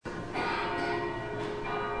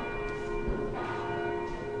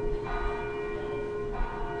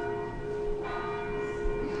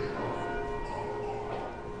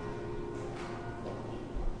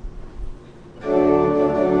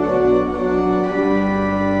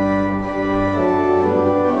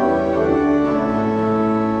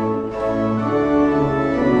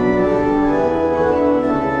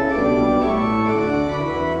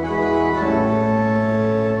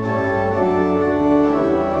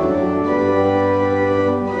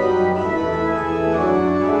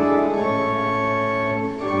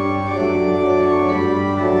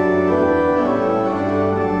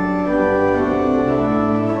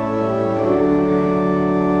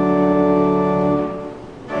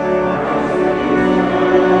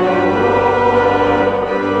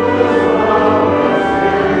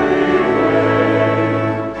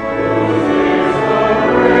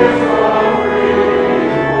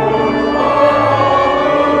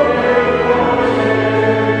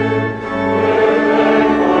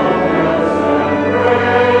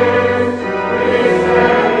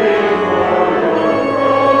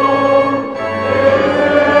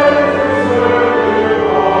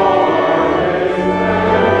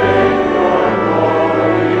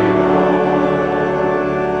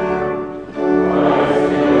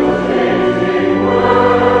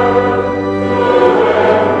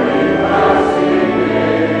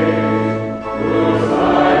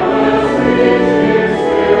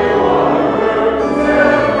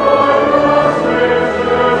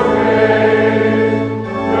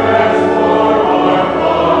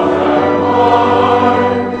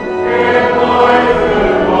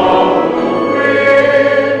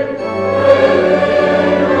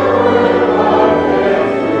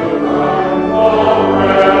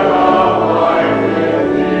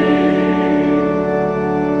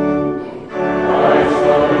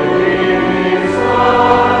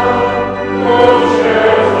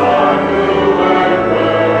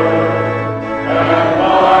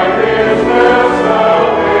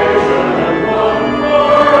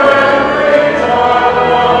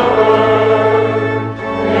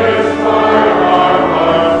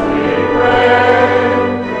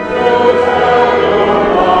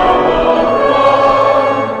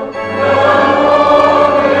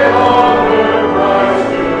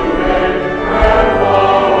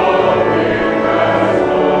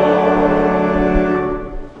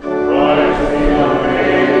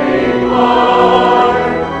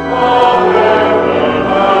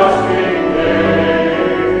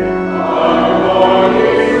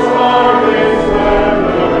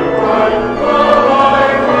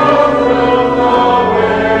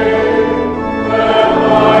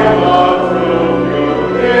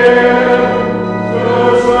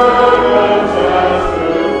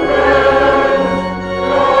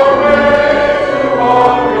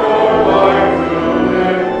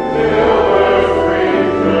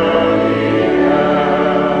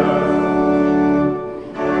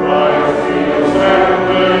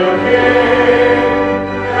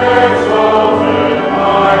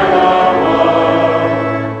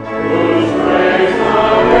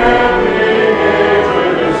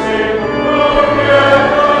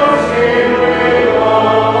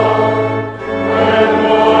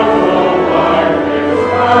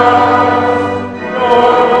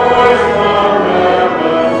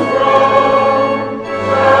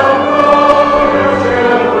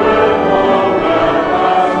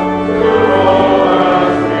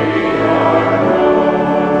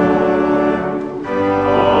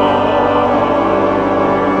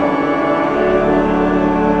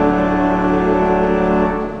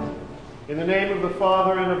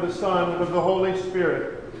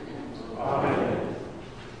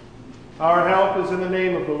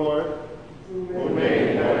Lord, who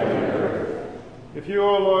made heaven and earth. If you,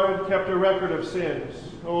 O Lord, kept a record of sins,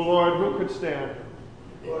 O Lord, who could stand?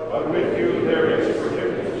 But with you there is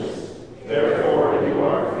forgiveness. Therefore you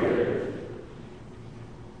are feared.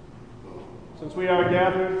 Since we are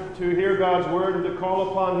gathered to hear God's word and to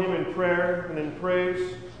call upon him in prayer and in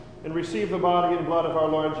praise, and receive the body and blood of our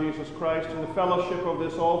Lord Jesus Christ in the fellowship of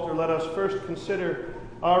this altar, let us first consider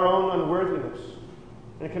our own unworthiness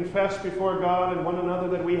and confess before God and one another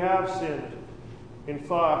that we have sinned in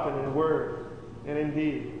thought and in word and in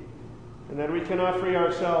deed, and that we cannot free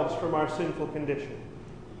ourselves from our sinful condition.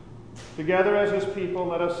 Together as his people,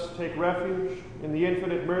 let us take refuge in the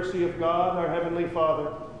infinite mercy of God, our Heavenly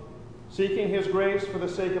Father, seeking his grace for the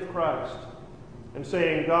sake of Christ, and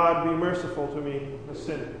saying, God, be merciful to me, a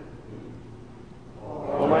sinner.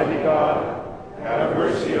 Almighty God, have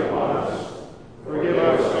mercy upon us, forgive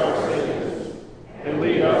us our sins, and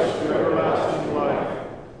lead us to everlasting life.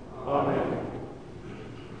 Amen.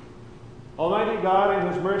 Almighty God, in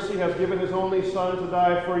his mercy, has given his only Son to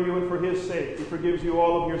die for you, and for his sake he forgives you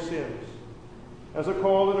all of your sins. As a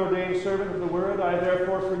called and ordained servant of the Word, I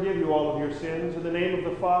therefore forgive you all of your sins, in the name of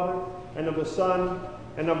the Father, and of the Son,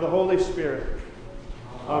 and of the Holy Spirit.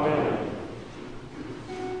 Amen.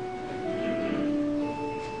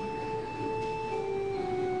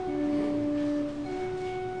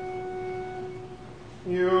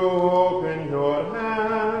 You open your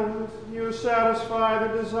hands, you satisfy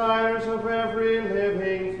the desires of every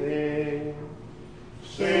living thing.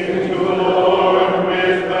 Sing to the Lord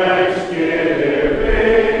with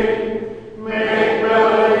thanksgiving. Make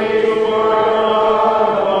melody for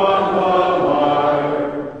God on the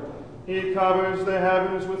lyre. He covers the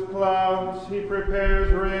heavens with clouds, he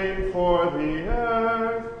prepares rain for the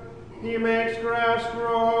earth. He makes grass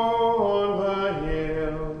grow on the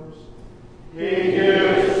hills. He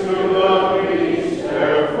gives to the beasts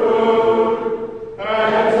their food,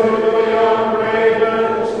 and to the young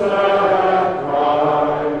ravens that have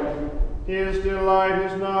cried. His delight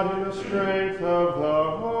is not in the strength of the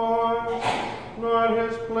horse, nor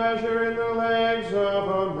his pleasure in the legs of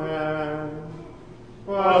a man.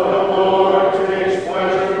 But the Lord takes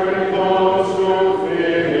pleasure in those who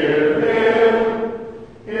fear him,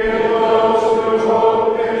 in those who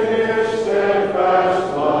hope in his steadfast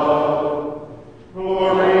love. Who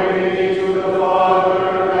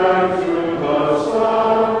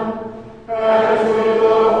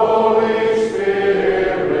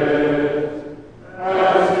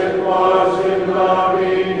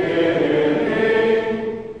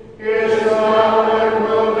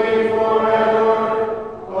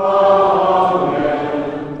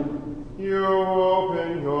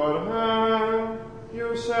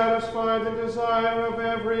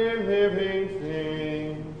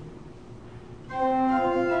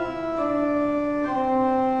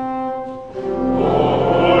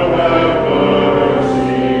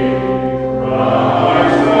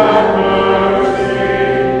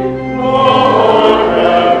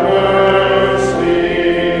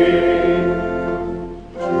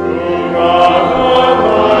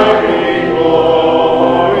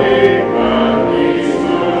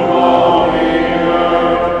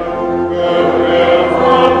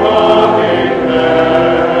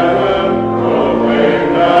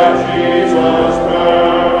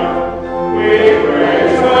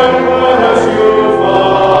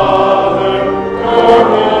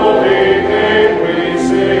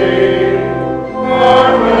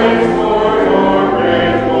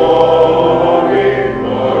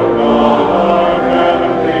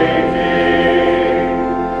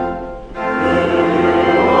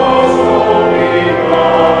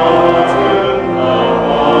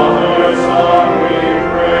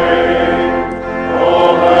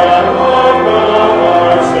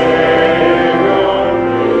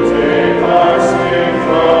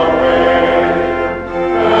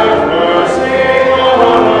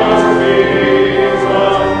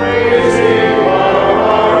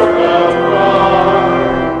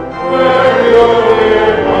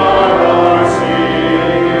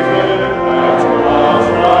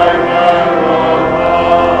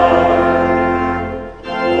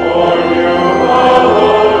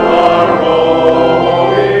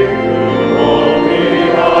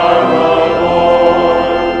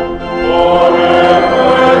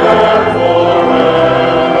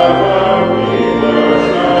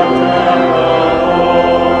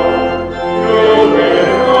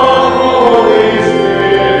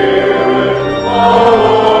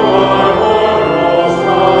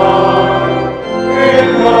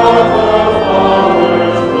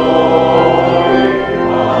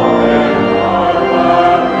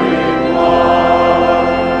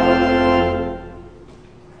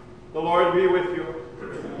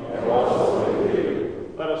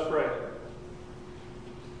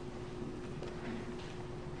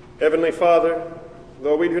Heavenly Father,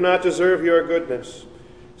 though we do not deserve your goodness,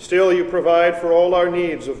 still you provide for all our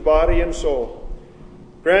needs of body and soul.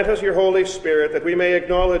 Grant us your Holy Spirit that we may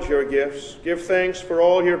acknowledge your gifts, give thanks for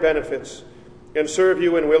all your benefits, and serve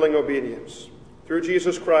you in willing obedience. Through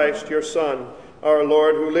Jesus Christ, your Son, our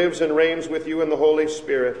Lord, who lives and reigns with you in the Holy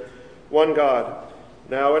Spirit, one God,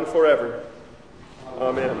 now and forever.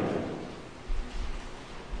 Amen.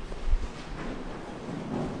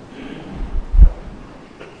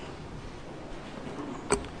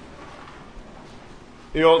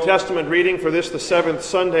 The Old Testament reading for this, the seventh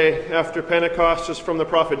Sunday after Pentecost, is from the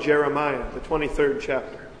prophet Jeremiah, the 23rd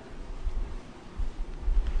chapter.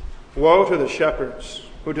 Woe to the shepherds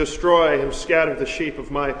who destroy and scatter the sheep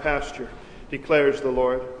of my pasture, declares the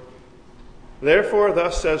Lord. Therefore,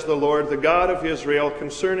 thus says the Lord, the God of Israel,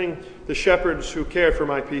 concerning the shepherds who care for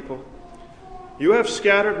my people. You have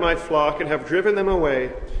scattered my flock and have driven them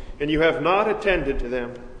away, and you have not attended to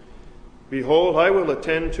them. Behold, I will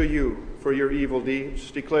attend to you for your evil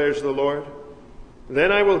deeds, declares the Lord.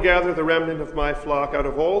 Then I will gather the remnant of my flock out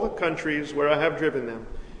of all the countries where I have driven them,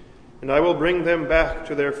 and I will bring them back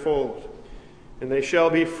to their fold, and they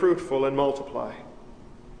shall be fruitful and multiply.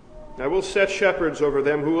 I will set shepherds over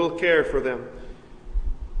them who will care for them,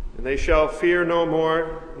 and they shall fear no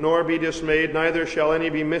more, nor be dismayed, neither shall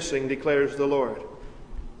any be missing, declares the Lord.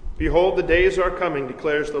 Behold, the days are coming,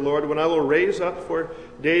 declares the Lord, when I will raise up for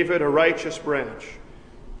David a righteous branch,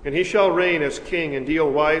 and he shall reign as king and deal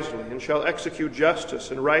wisely, and shall execute justice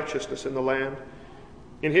and righteousness in the land.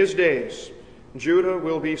 In his days Judah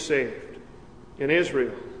will be saved, and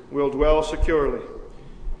Israel will dwell securely.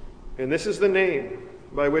 And this is the name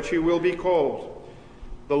by which he will be called: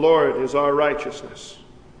 the Lord is our righteousness.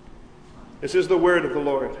 This is the word of the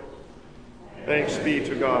Lord. Thanks be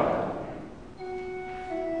to God.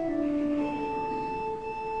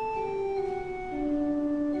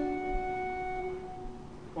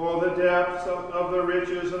 Oh, the depths of the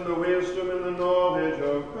riches and the wisdom and the knowledge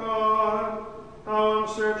of God! How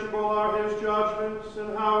unsearchable are his judgments,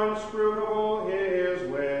 and how inscrutable his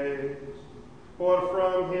ways! For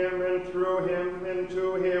from him and through him and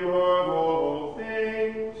to him are all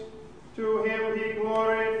things. To him be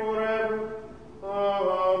glory forever.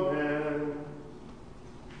 Amen.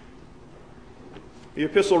 The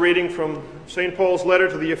epistle reading from St. Paul's letter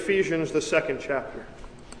to the Ephesians, the second chapter.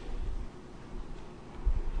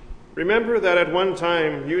 Remember that at one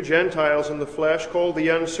time you Gentiles in the flesh, called the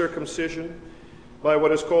uncircumcision by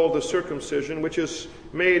what is called the circumcision, which is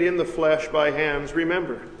made in the flesh by hands,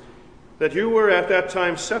 remember that you were at that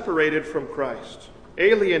time separated from Christ,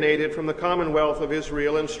 alienated from the commonwealth of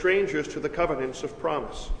Israel, and strangers to the covenants of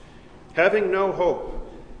promise, having no hope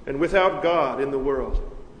and without God in the world.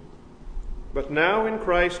 But now in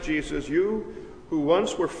Christ Jesus, you who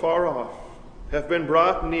once were far off have been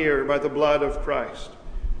brought near by the blood of Christ.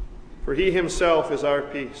 For he himself is our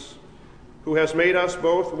peace, who has made us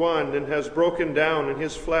both one and has broken down in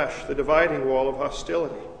his flesh the dividing wall of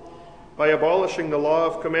hostility, by abolishing the law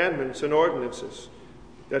of commandments and ordinances,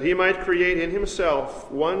 that he might create in himself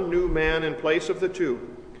one new man in place of the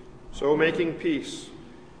two, so making peace,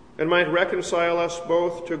 and might reconcile us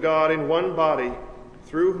both to God in one body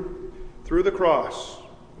through the cross,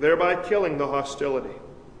 thereby killing the hostility.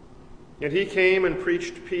 And he came and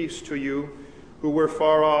preached peace to you who were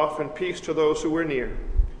far off, and peace to those who were near.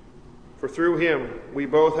 For through him we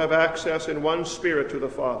both have access in one Spirit to the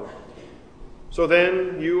Father. So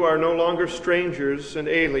then you are no longer strangers and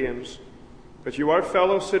aliens, but you are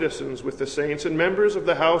fellow citizens with the saints and members of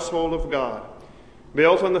the household of God,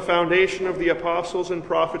 built on the foundation of the apostles and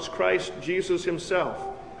prophets, Christ Jesus himself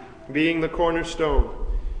being the cornerstone,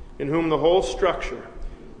 in whom the whole structure,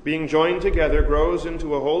 being joined together, grows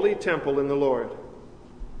into a holy temple in the Lord.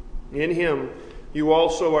 In him you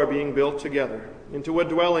also are being built together into a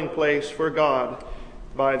dwelling place for God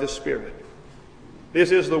by the Spirit.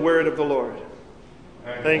 This is the word of the Lord.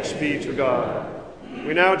 Thanks be to God.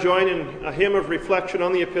 We now join in a hymn of reflection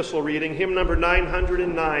on the epistle reading, hymn number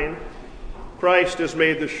 909, Christ has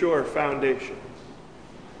made the sure foundation.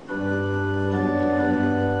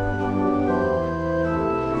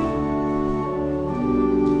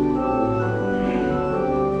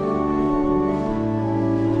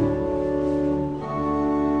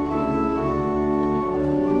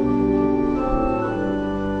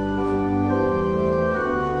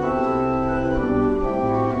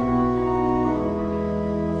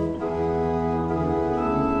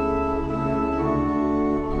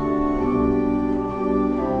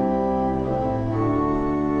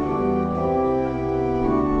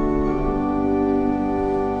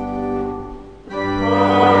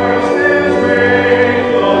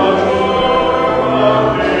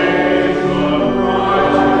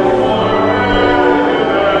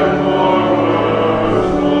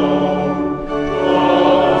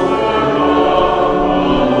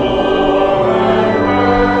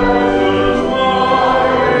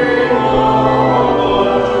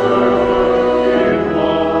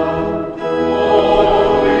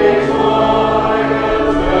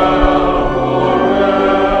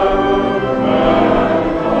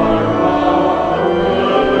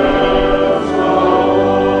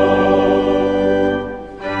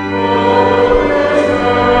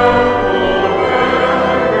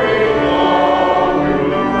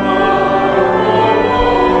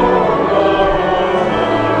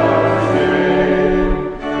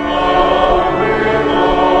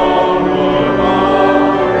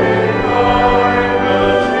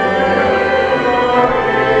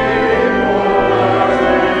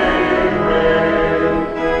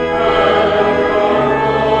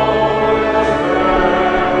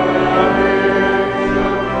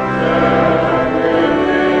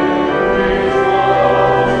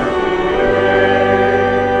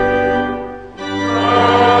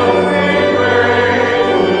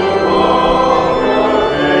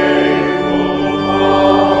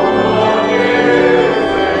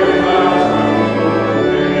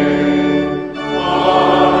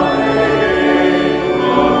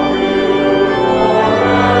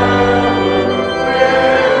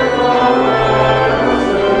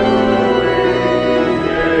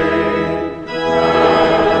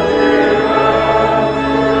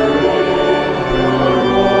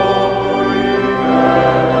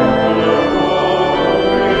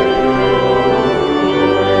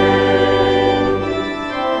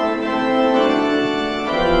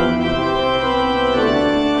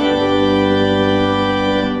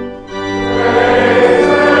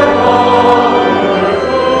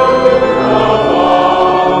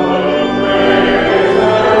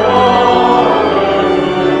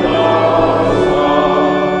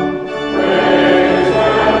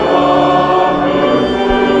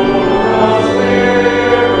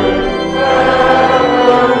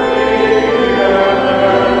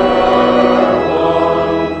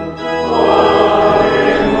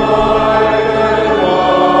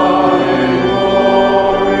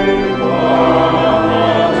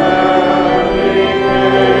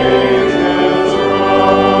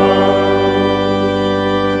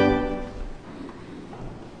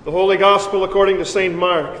 Gospel according to St.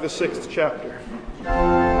 Mark, the 6th chapter.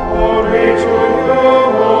 Glory to you,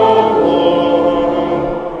 O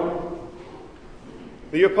Lord.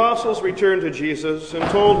 The apostles returned to Jesus and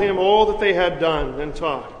told him all that they had done and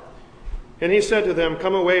taught. And he said to them,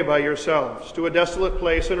 "Come away by yourselves to a desolate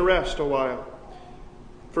place and rest a while."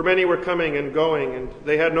 For many were coming and going, and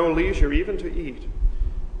they had no leisure even to eat.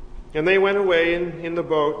 And they went away in the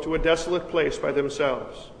boat to a desolate place by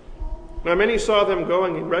themselves. Now many saw them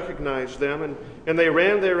going and recognized them, and they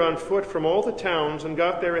ran there on foot from all the towns and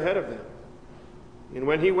got there ahead of them. And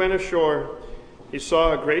when he went ashore, he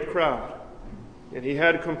saw a great crowd, and he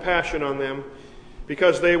had compassion on them,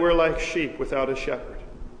 because they were like sheep without a shepherd.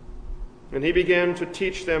 And he began to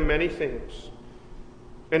teach them many things.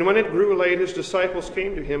 And when it grew late, his disciples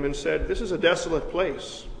came to him and said, "This is a desolate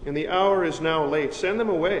place, and the hour is now late. Send them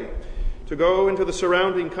away to go into the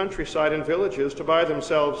surrounding countryside and villages to buy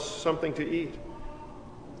themselves something to eat."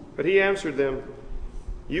 But he answered them,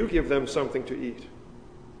 "You give them something to eat."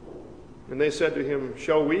 And they said to him,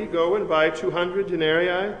 "Shall we go and buy 200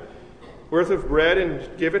 denarii worth of bread and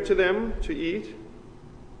give it to them to eat?"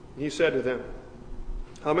 He said to them,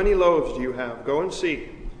 "How many loaves do you have? Go and see."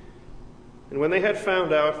 And when they had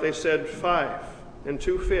found out, they said, 5 and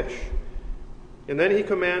 2 fish. And then he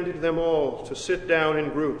commanded them all to sit down in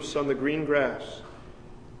groups on the green grass.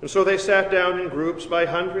 And so they sat down in groups by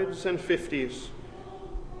hundreds and fifties.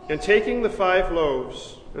 And taking the 5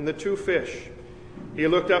 loaves and the 2 fish, he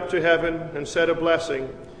looked up to heaven and said a blessing,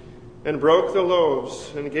 and broke the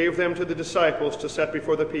loaves and gave them to the disciples to set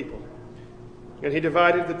before the people. And he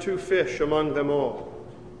divided the 2 fish among them all.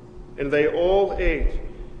 And they all ate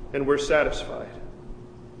and were satisfied.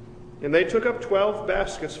 And they took up 12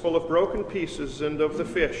 baskets full of broken pieces and of the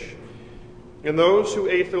fish. And those who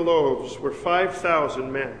ate the loaves were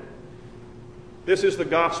 5,000 men. This is the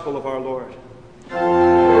gospel of our Lord.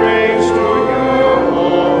 Praise to you, O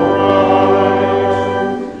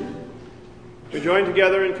Christ. We join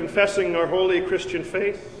together in confessing our holy Christian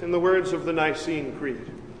faith in the words of the Nicene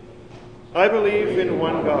Creed. I believe in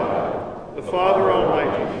one God, the Father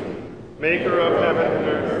Almighty, maker of heaven and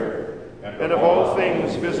earth, and of all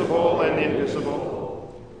things visible and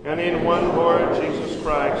invisible, and in one Lord Jesus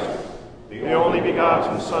Christ, the only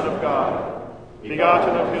begotten Son of God,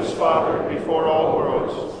 begotten of his Father before all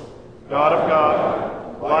worlds, God of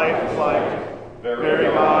God, light of light, very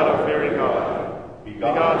God of very God,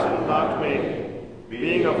 begotten, not made,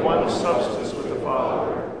 being of one substance with the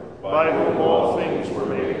Father, by whom all things were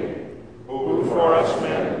made, who for us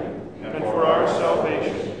men, and for our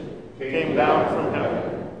salvation, came down from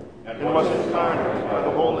heaven, and was incarnate by the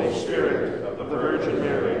Holy Spirit of the Virgin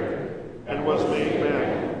Mary, and was made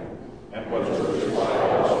man, and was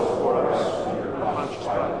crucified also for us under Pontius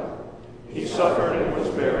Pilate. He suffered and was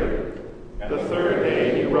buried. The 3rd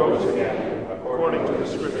day he rose again, according to the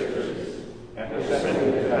Scriptures, and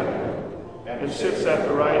ascended to heaven, and sits at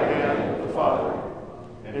the right hand of the Father.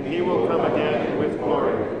 And he will come again with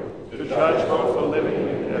glory, to judge both the living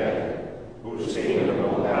and the dead, whose kingdom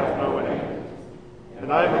will have no end.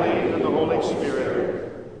 And I believe in the Holy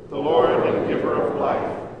Spirit, the Lord and giver of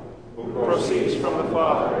life, who proceeds from the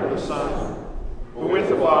Father and the Son, who with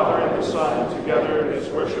the Father and the Son together is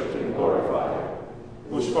worshipped and glorified,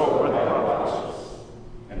 who spoke by the prophets.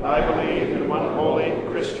 And I believe in one holy,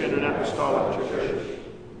 Christian, and apostolic church.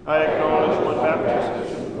 I acknowledge one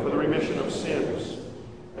baptism for the remission of sins,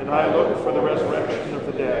 and I look for the resurrection of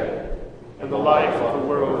the dead and the life of the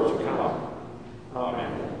world to come.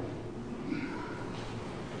 Amen.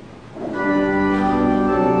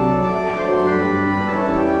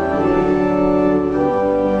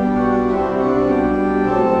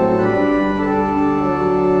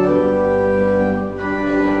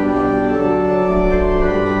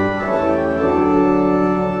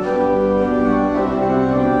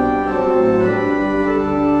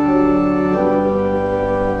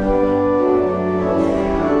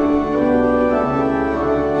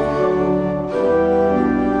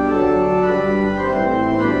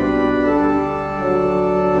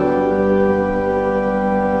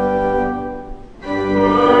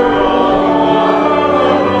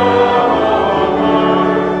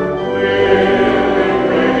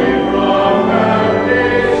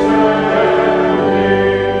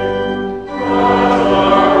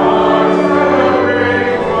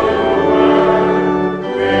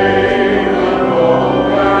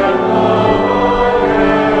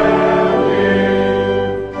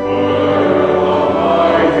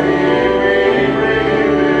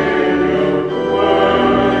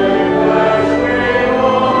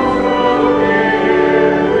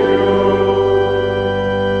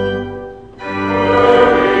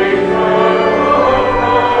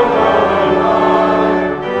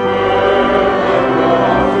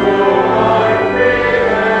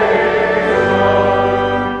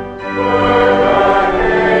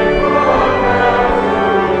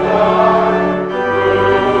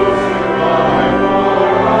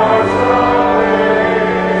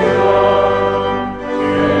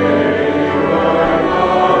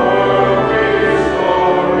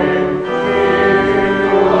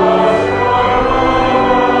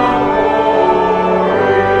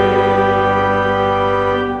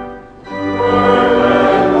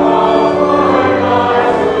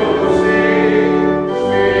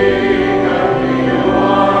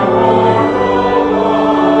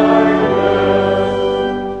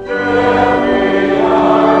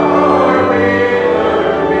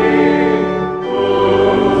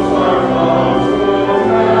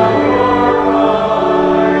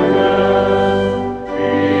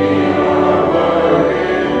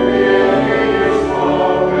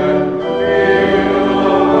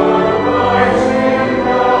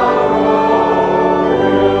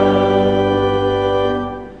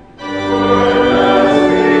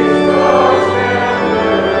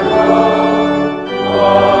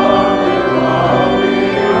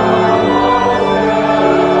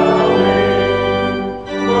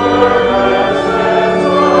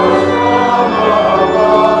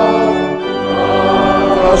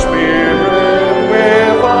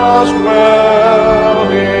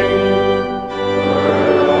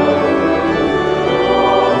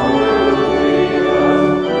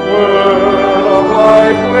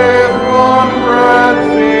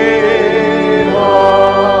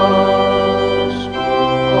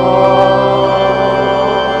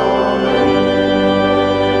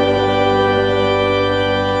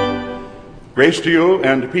 Grace to you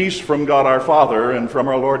and peace from God our Father and from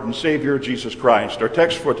our Lord and Savior Jesus Christ. Our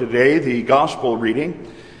text for today, the Gospel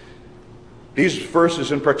reading, these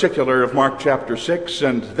verses in particular of Mark chapter 6,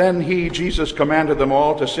 and then he, Jesus, commanded them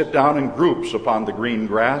all to sit down in groups upon the green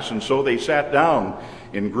grass, and so they sat down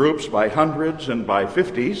in groups by hundreds and by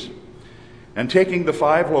 50s. And taking the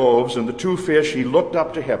 5 loaves and the 2 fish, he looked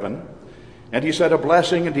up to heaven, and he said a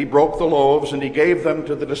blessing, and he broke the loaves, and he gave them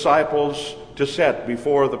to the disciples to set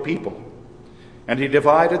before the people. And he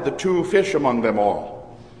divided the 2 fish among them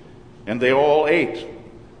all. And they all ate,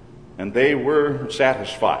 and they were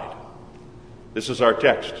satisfied. This is our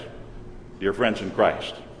text, dear friends in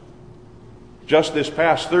Christ. Just this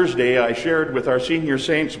past Thursday, I shared with our Senior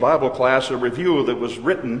Saints Bible class a review that was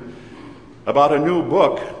written about a new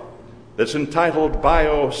book that's entitled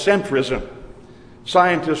Biocentrism.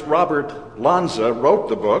 Scientist Robert Lanza wrote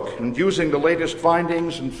the book, and using the latest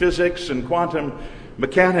findings in physics and quantum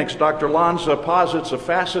mechanics, Dr. Lanza posits a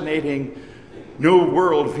fascinating new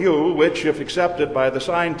worldview, which, if accepted by the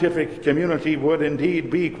scientific community, would indeed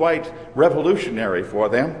be quite revolutionary for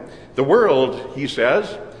them. The world, he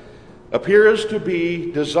says, appears to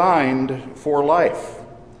be designed for life.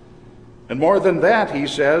 And more than that, he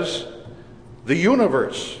says, the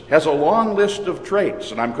universe has a long list of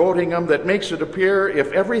traits, and I'm quoting him, that makes it appear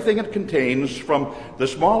if everything it contains, from the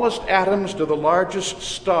smallest atoms to the largest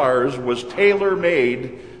stars, was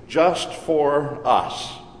tailor-made just for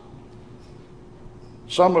us.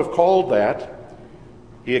 Some have called that,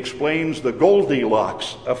 he explains, the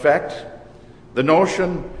Goldilocks effect, the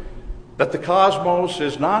notion that the cosmos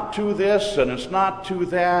is not to this and it's not to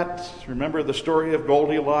that. Remember the story of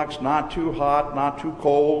Goldilocks, not too hot, not too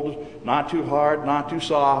cold, not too hard, not too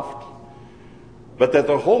soft. But that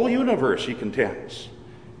the whole universe, he contends,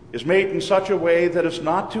 is made in such a way that it's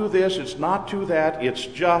not to this, it's not to that, it's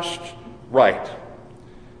just right.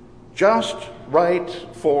 Just right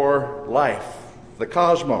for life. The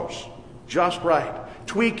cosmos, just right.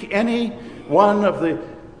 Tweak any one of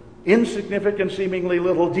the insignificant, seemingly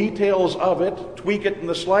little details of it, tweak it in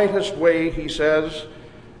the slightest way, he says,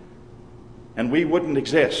 and we wouldn't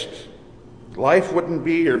exist. Life wouldn't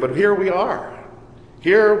be here, but here we are.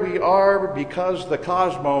 Here we are because the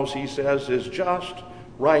cosmos, he says, is just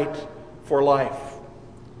right for life.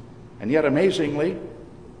 And yet, amazingly,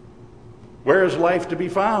 where is life to be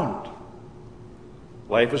found?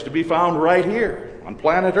 Life is to be found right here, on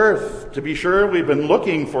planet Earth. To be sure, we've been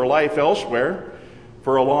looking for life elsewhere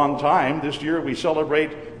for a long time. This year we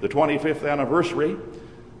celebrate the 25th anniversary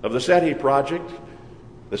of the SETI project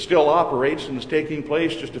that still operates and is taking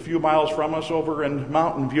place just a few miles from us over in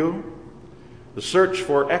Mountain View. The search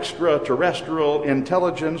for extraterrestrial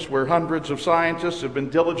intelligence, where hundreds of scientists have been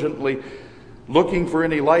diligently looking for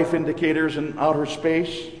any life indicators in outer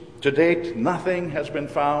space. To date, nothing has been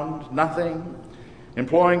found, nothing.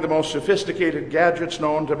 Employing the most sophisticated gadgets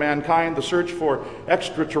known to mankind, the search for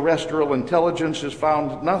extraterrestrial intelligence has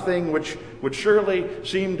found nothing which would surely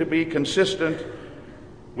seem to be consistent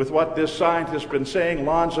with what this scientist has been saying.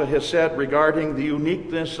 Lanza has said regarding the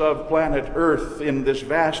uniqueness of planet Earth in this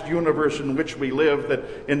vast universe in which we live, that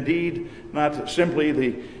indeed not simply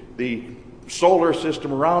the solar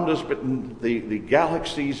system around us, but the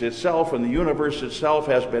galaxies itself and the universe itself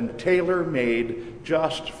has been tailor-made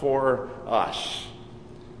just for us.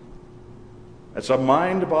 It's a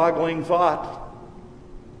mind-boggling thought.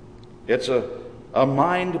 It's a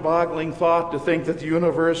mind-boggling thought to think that the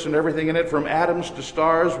universe and everything in it, from atoms to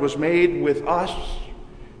stars, was made with us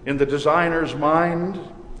in the designer's mind.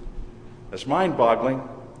 That's mind-boggling.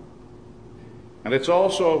 And it's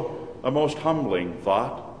also a most humbling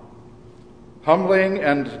thought. Humbling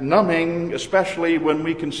and numbing, especially when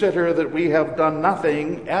we consider that we have done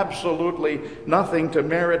nothing, absolutely nothing, to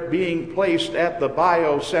merit being placed at the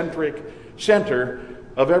biocentric center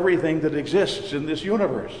of everything that exists in this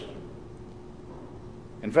universe.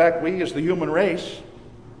 In fact, we as the human race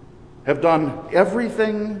have done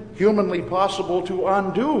everything humanly possible to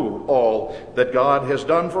undo all that God has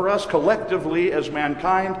done for us, collectively as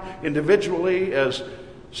mankind, individually as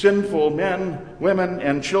sinful men, women,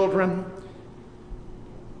 and children.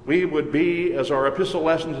 We would be, as our epistle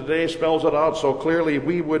lesson today spells it out so clearly,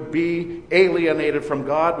 we would be alienated from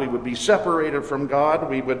God, we would be separated from God,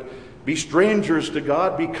 we would be strangers to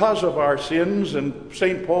God because of our sins, and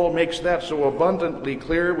St. Paul makes that so abundantly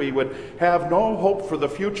clear. We would have no hope for the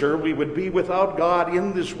future. We would be without God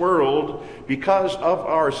in this world because of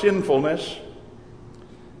our sinfulness.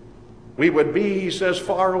 We would be, he says,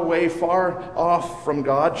 far away, far off from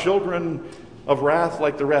God, children of wrath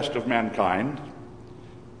like the rest of mankind.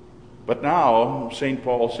 But now, St.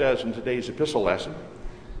 Paul says in today's epistle lesson,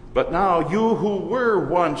 But now you who were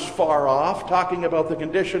once far off, talking about the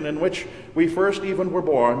condition in which we first even were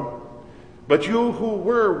born, but you who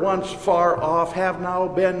were once far off have now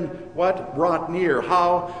been what? Brought near.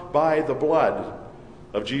 How? By the blood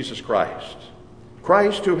of Jesus Christ.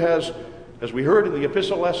 Christ who has, as we heard in the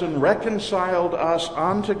epistle lesson, reconciled us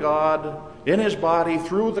unto God in his body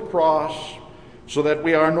through the cross, so that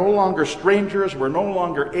we are no longer strangers, we're no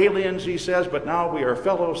longer aliens, he says, but now we are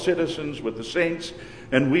fellow citizens with the saints,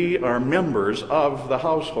 and we are members of the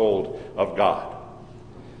household of God.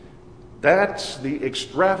 That's the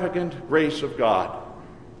extravagant grace of God.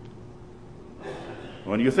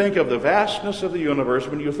 When you think of the vastness of the universe,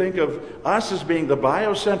 when you think of us as being the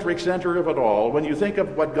biocentric center of it all, when you think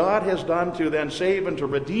of what God has done to then save and to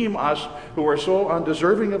redeem us who are so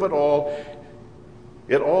undeserving of it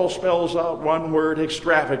all spells out one word: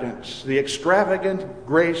 extravagance. The extravagant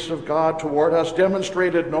grace of God toward us,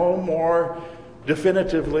 demonstrated no more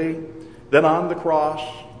definitively than on the cross,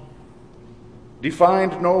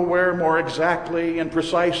 defined nowhere more exactly and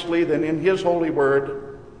precisely than in his holy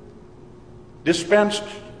word, dispensed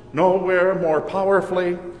nowhere more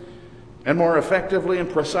powerfully and more effectively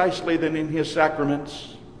and precisely than in his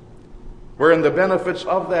sacraments, wherein the benefits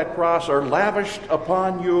of that cross are lavished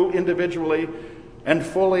upon you individually and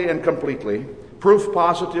fully and completely. Proof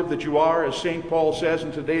positive that you are, as St. Paul says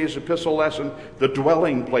in today's epistle lesson, the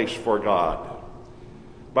dwelling place for God.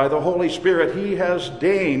 By the Holy Spirit, he has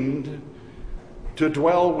deigned to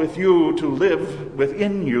dwell with you, to live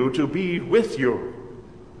within you, to be with you,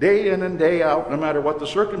 day in and day out, no matter what the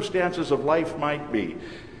circumstances of life might be.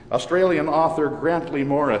 Australian author Grantley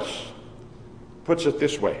Morris puts it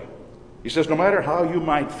this way. He says, no matter how you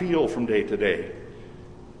might feel from day to day,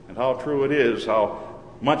 and how true it is, how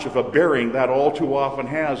much of a bearing that all too often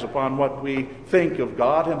has upon what we think of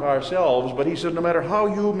God and ourselves, but he said, no matter how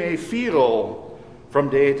you may feel from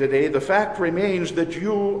day to day, the fact remains that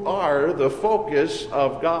you are the focus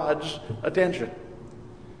of God's attention.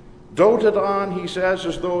 Doted on, he says,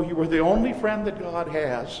 as though you were the only friend that God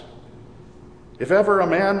has. If ever a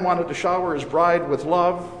man wanted to shower his bride with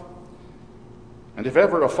love, and if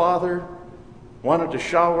ever a father wanted to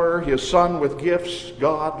shower his son with gifts,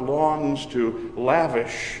 God longs to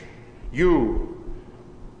lavish you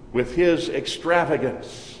with his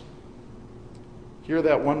extravagance. Hear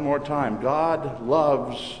that one more time. God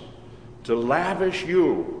loves to lavish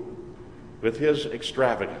you with his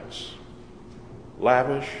extravagance.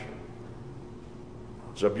 Lavish.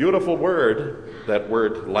 It's a beautiful word, that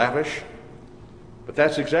word lavish. But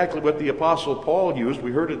that's exactly what the Apostle Paul used.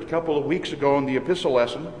 We heard it a couple of weeks ago in the epistle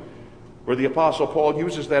lesson, where the Apostle Paul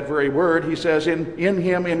uses that very word. He says, in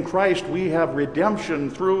him, in Christ, we have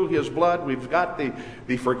redemption through his blood. We've got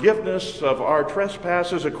the forgiveness of our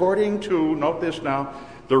trespasses according to, note this now,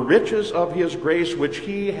 the riches of his grace which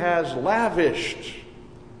he has lavished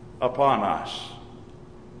upon us.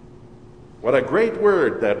 What a great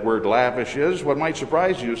word that word lavish is. What might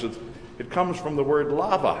surprise you is that it comes from the word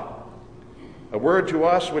lava, a word to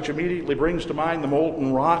us which immediately brings to mind the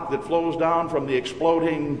molten rock that flows down from the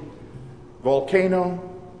exploding volcano.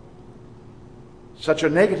 Such a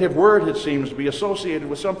negative word, it seems, to be associated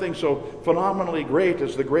with something so phenomenally great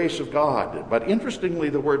as the grace of God. But interestingly,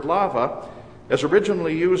 the word lava, as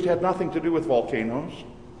originally used, had nothing to do with volcanoes.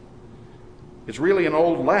 It's really an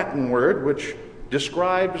old Latin word which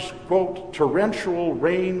describes, quote, torrential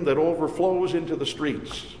rain that overflows into the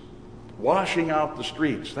streets, washing out the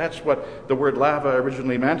streets. That's what the word lava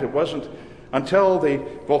originally meant. It wasn't until the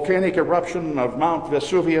volcanic eruption of Mount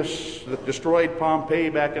Vesuvius that destroyed Pompeii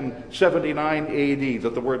back in 79 AD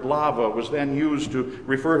that the word lava was then used to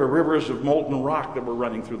refer to rivers of molten rock that were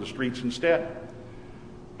running through the streets instead.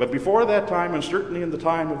 But before that time, and certainly in the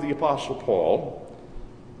time of the Apostle Paul,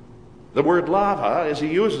 the word lava, as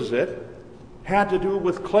he uses it, had to do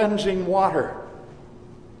with cleansing water.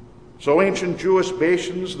 So ancient Jewish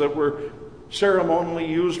basins that were ceremonially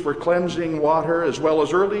used for cleansing water, as well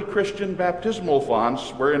as early Christian baptismal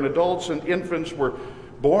fonts, wherein adults and infants were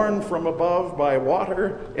born from above by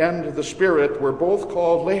water and the Spirit, were both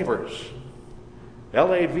called lavers.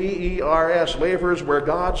 Lavers, lavers, where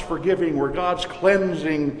God's forgiving, where God's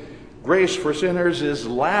cleansing grace for sinners is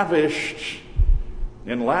lavished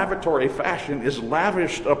in lavatory fashion, is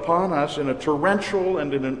lavished upon us in a torrential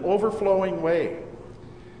and in an overflowing way.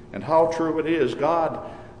 And how true it is, God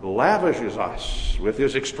lavishes us with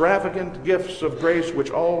his extravagant gifts of grace, which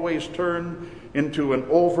always turn into an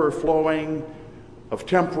overflowing of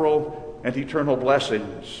temporal and eternal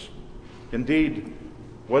blessings. Indeed,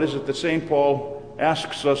 what is it that St. Paul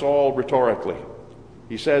asks us all rhetorically?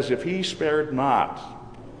 He says, if he spared not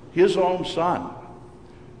his own son,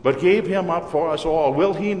 but gave him up for us all,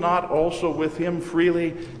 will he not also with him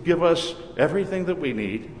freely give us everything that we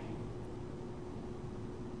need?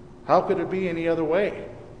 How could it be any other way?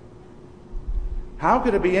 How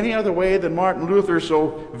could it be any other way than Martin Luther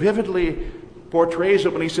so vividly portrays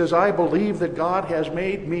it when he says, I believe that God has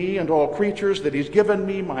made me and all creatures, that he's given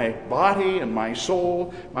me my body and my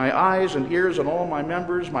soul, my eyes and ears and all my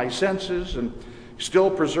members, my senses, and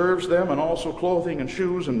still preserves them, and also clothing and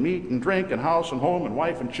shoes and meat and drink and house and home and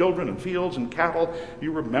wife and children and fields and cattle.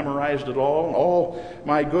 You have memorized it all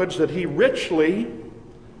my goods, that he richly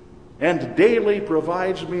and daily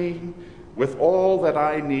provides me with all that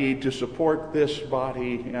I need to support this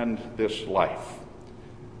body and this life.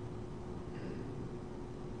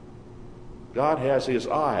 God has his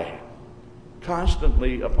eye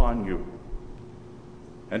constantly upon you.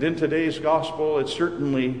 And in today's gospel, it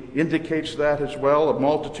certainly indicates that as well. A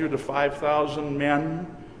multitude of 5,000 men,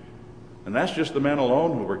 and that's just the men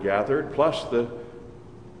alone who were gathered, plus the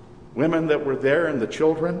women that were there and the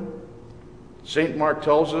children. St. Mark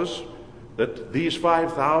tells us that these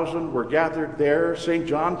 5,000 were gathered there. St.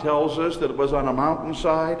 John tells us that it was on a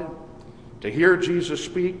mountainside to hear Jesus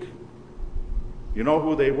speak. You know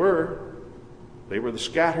who they were? They were the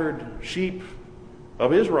scattered sheep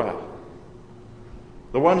of Israel.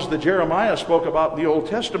 The ones that Jeremiah spoke about in the Old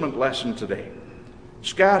Testament lesson today.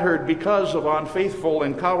 Scattered because of unfaithful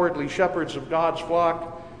and cowardly shepherds of God's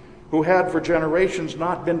flock who had for generations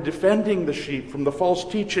not been defending the sheep from the false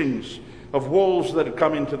teachings of wolves that had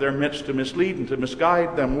come into their midst to mislead and to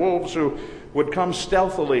misguide them. Wolves who would come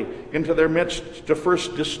stealthily into their midst to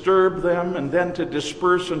first disturb them and then to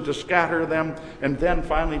disperse and to scatter them and then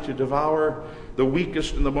finally to devour the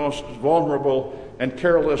weakest and the most vulnerable and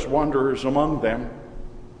careless wanderers among them.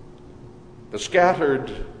 The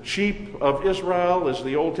scattered sheep of Israel, as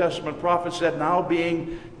the Old Testament prophet said, now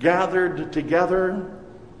being gathered together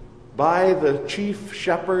by the chief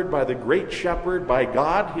shepherd, by the great shepherd, by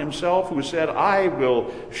God himself, who said, I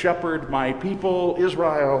will shepherd my people,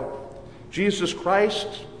 Israel. Jesus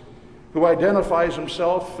Christ, who identifies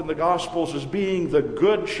himself in the Gospels as being the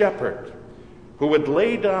good shepherd, who would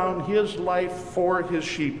lay down his life for his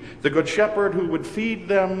sheep. The good shepherd who would feed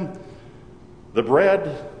them the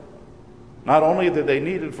bread, not only that they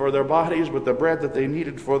needed for their bodies, but the bread that they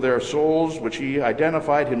needed for their souls, which he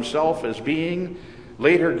identified himself as being,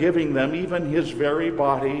 later giving them even his very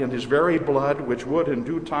body and his very blood, which would in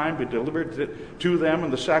due time be delivered to them in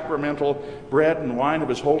the sacramental bread and wine of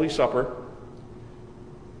his holy supper.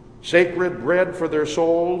 Sacred bread for their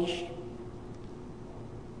souls,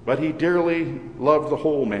 but he dearly loved the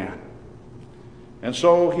whole man. And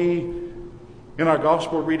so he, in our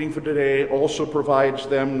gospel reading for today, also provides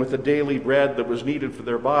them with the daily bread that was needed for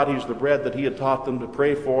their bodies, the bread that he had taught them to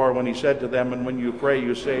pray for when he said to them, and when you pray,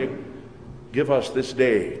 you say, give us this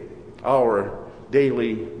day our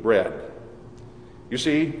daily bread. You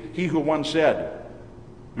see, he who once said,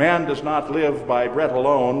 man does not live by bread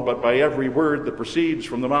alone, but by every word that proceeds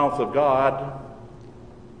from the mouth of God,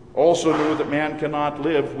 also knew that man cannot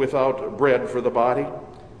live without bread for the body.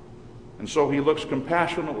 And so he looks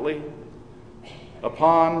compassionately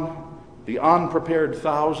upon the unprepared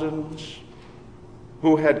thousands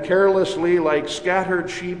who had carelessly, like scattered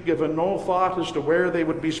sheep, given no thought as to where they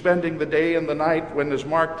would be spending the day and the night, when, as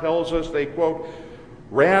Mark tells us, they, quote,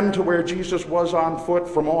 ran to where Jesus was on foot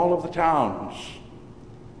from all of the towns.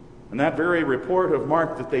 And that very report of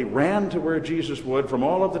Mark, that they ran to where Jesus would from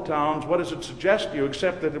all of the towns, what does it suggest to you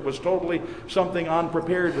except that it was totally something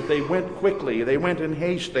unprepared, that they went quickly, they went in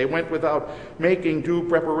haste, they went without making due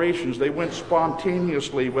preparations, they went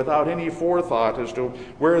spontaneously without any forethought as to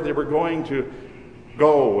where they were going to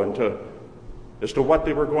go and as to what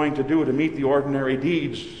they were going to do to meet the ordinary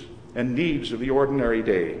deeds and needs of the ordinary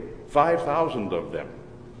day. 5,000 of them,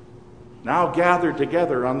 now gathered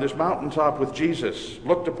together on this mountaintop with Jesus,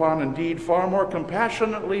 looked upon indeed far more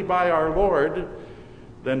compassionately by our Lord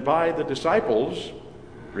than by the disciples.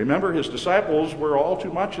 Remember, his disciples were all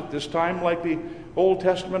too much at this time like the Old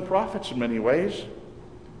Testament prophets in many ways.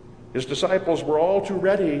 His disciples were all too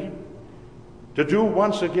ready to do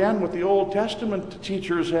once again what the Old Testament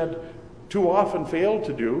teachers had too often failed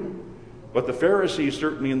to do, but the Pharisees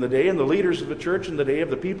certainly in the day, and the leaders of the church in the day, of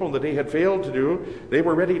the people in the day, had failed to do. They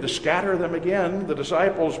were ready to scatter them again. The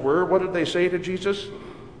disciples were. What did they say to Jesus?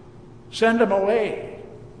 Send them away.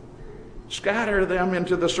 Scatter them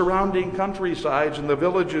into the surrounding countrysides and the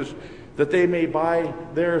villages, that they may buy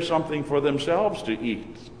there something for themselves to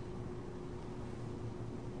eat.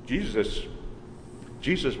 Jesus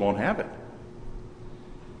won't have it.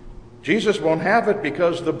 Jesus won't have it,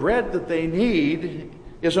 because the bread that they need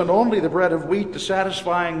isn't only the bread of wheat to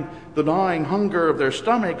satisfying the gnawing hunger of their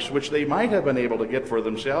stomachs, which they might have been able to get for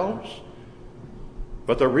themselves,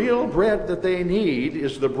 but the real bread that they need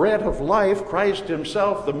is the bread of life, Christ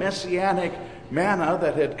himself, the messianic manna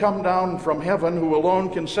that had come down from heaven, who alone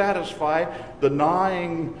can satisfy the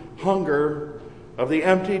gnawing hunger of the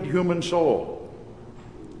emptied human soul.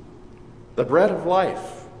 The bread of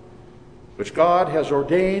life, which God has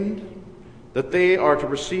ordained that they are to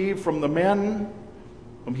receive from the men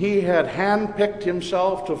whom he had handpicked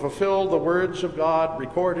himself to fulfill the words of God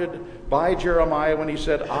recorded by Jeremiah when he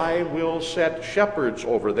said, I will set shepherds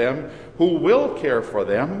over them who will care for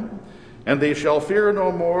them, and they shall fear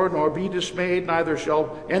no more, nor be dismayed, neither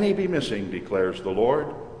shall any be missing, declares the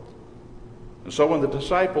Lord. And so when the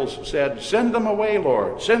disciples said, send them away,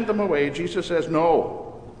 Lord, send them away, Jesus says,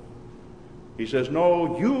 no. He says,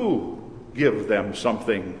 no, you give them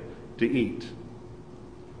something to eat.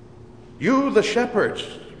 You, the shepherds,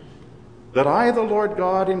 that I, the Lord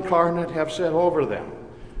God incarnate, have set over them.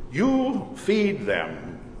 You feed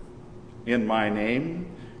them in my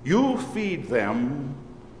name. You feed them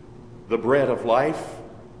the bread of life.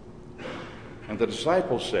 And the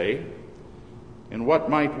disciples say, in what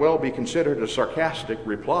might well be considered a sarcastic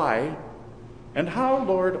reply, and how,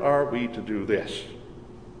 Lord, are we to do this?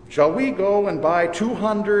 Shall we go and buy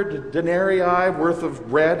 200 denarii worth of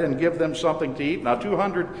bread and give them something to eat? Now,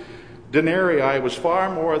 200 denarii was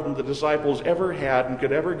far more than the disciples ever had and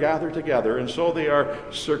could ever gather together, and so they are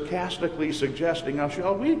sarcastically suggesting, now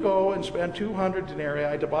shall we go and spend 200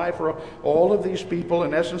 denarii to buy for all of these people?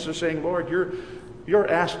 In essence, they're saying, Lord,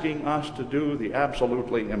 you're asking us to do the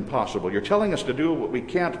absolutely impossible. You're telling us to do what we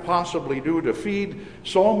can't possibly do, to feed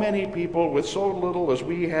so many people with so little as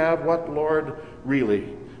we have. What,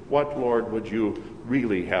 Lord, would you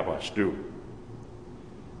really have us do?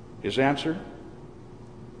 His answer?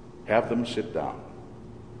 Have them sit down.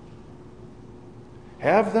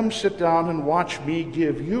 Have them sit down and watch me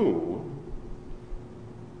give you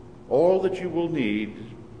all that you will need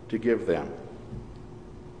to give them.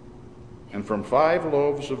 And from 5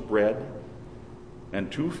 loaves of bread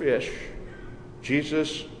and 2 fish,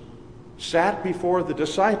 Jesus sat before the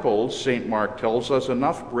disciples, St. Mark tells us,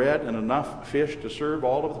 enough bread and enough fish to serve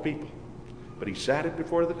all of the people. But he sat it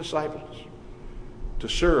before the disciples to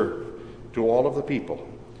serve to all of the people.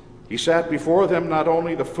 He sat before them not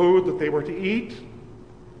only the food that they were to eat,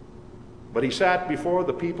 but he sat before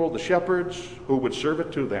the people, the shepherds, who would serve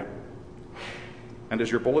it to them. And as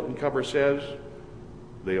your bulletin cover says,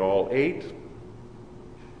 they all ate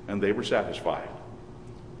and they were satisfied.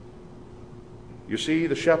 You see,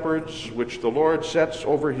 the shepherds which the Lord sets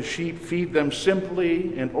over his sheep feed them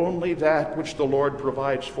simply and only that which the Lord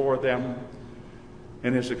provides for them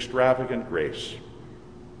in his extravagant grace.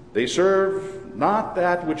 They serve not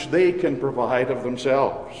that which they can provide of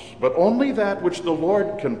themselves, but only that which the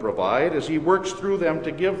Lord can provide as he works through them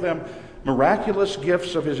to give them miraculous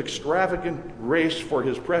gifts of his extravagant grace for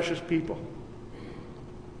his precious people.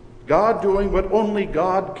 God doing what only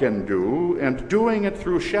God can do, and doing it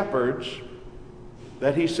through shepherds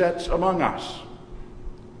that he sets among us.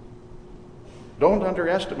 Don't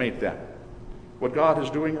underestimate them, what God is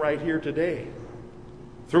doing right here today.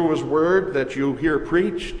 Through his word that you hear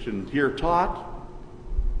preached and hear taught,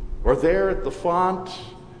 or there at the font,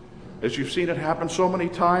 as you've seen it happen so many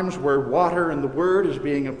times, where water and the word is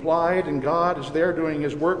being applied and God is there doing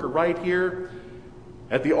his work, or right here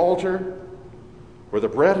at the altar, where the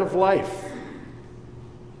bread of life,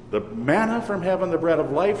 the manna from heaven, the bread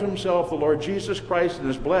of life himself, the Lord Jesus Christ in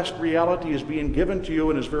his blessed reality, is being given to you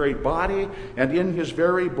in his very body and in his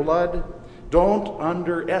very blood. Don't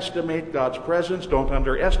underestimate God's presence. Don't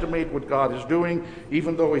underestimate what God is doing,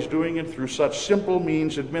 even though he's doing it through such simple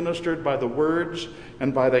means administered by the words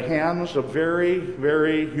and by the hands of very,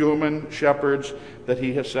 very human shepherds that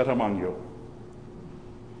he has set among you.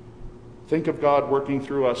 Think of God working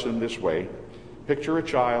through us in this way. Picture a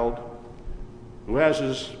child who has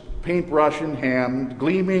his paintbrush in hand,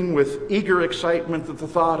 gleaming with eager excitement at the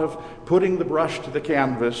thought of putting the brush to the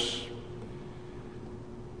canvas.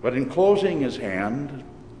 But enclosing his hand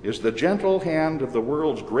is the gentle hand of the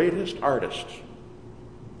world's greatest artist.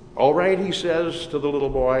 All right, he says to the little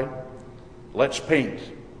boy, let's paint.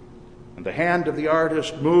 And the hand of the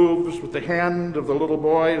artist moves with the hand of the little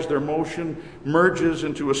boy as their motion merges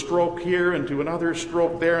into a stroke here, into another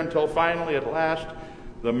stroke there, until finally, at last,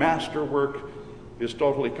 the masterwork is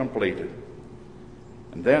totally completed.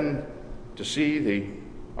 And then to see the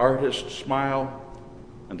artist smile,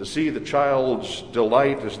 and to see the child's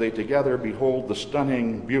delight as they together behold the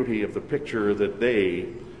stunning beauty of the picture that they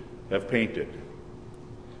have painted.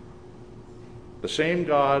 The same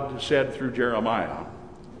God said through Jeremiah,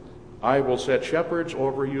 I will set shepherds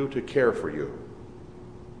over you to care for you,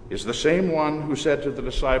 is the same one who said to the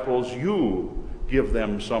disciples, you give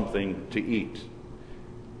them something to eat.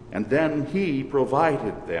 And then he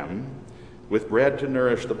provided them with bread to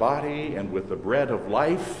nourish the body and with the bread of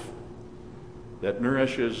life that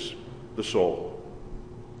nourishes the soul.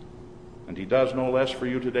 And he does no less for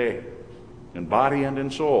you today, in body and in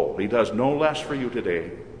soul. He does no less for you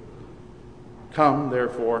today. Come,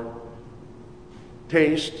 therefore,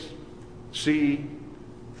 taste, see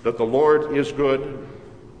that the Lord is good,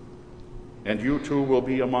 and you too will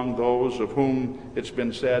be among those of whom it's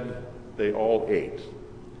been said they all ate,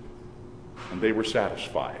 and they were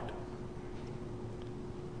satisfied.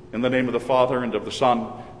 In the name of the Father, and of the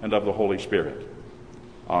Son, and of the Holy Spirit.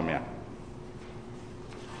 Amen.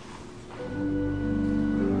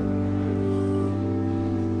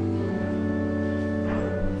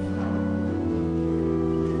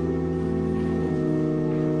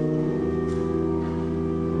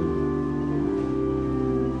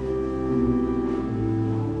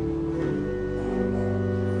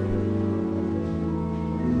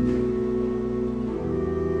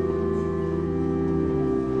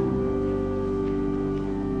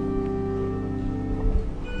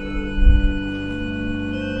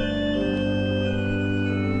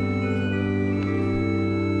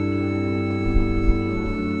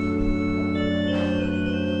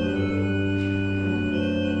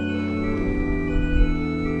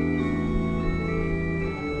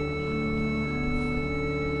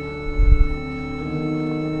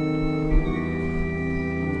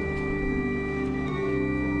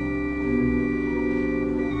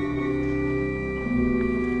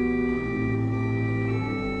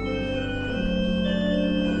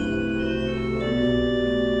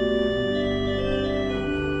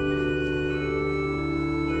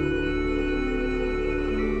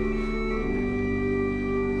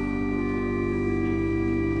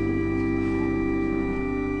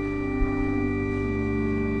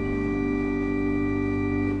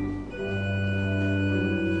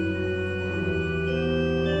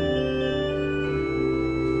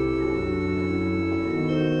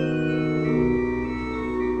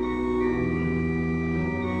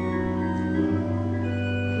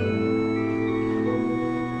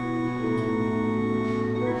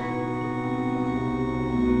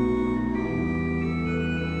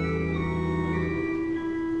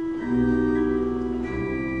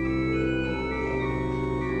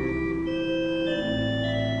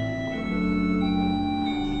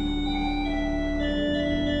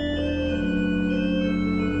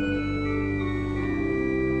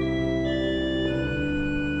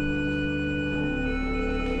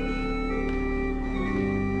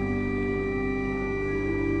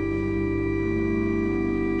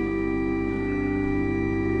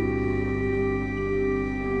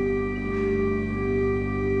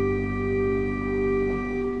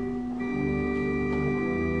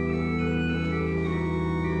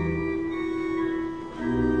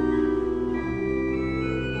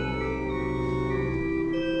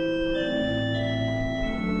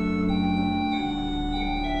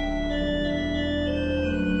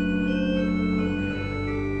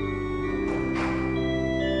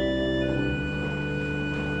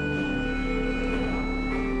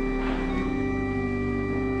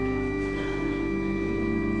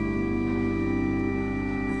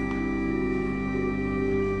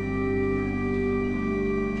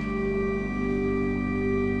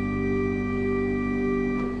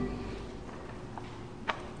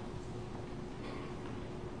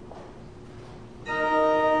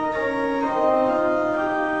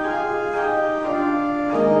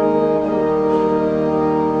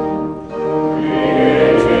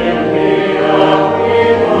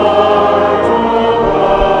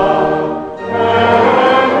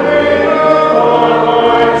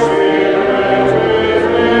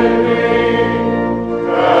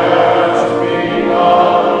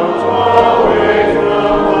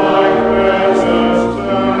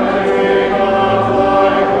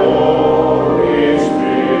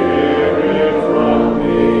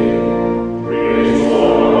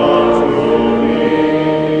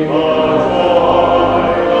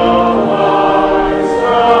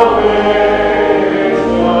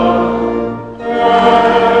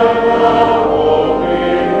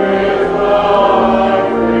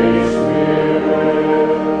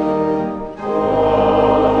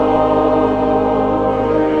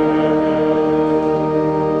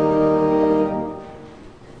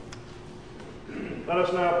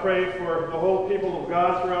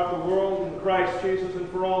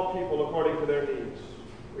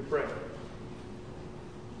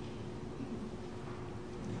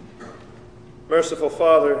 Merciful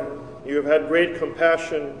Father, you have had great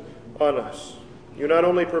compassion on us. You not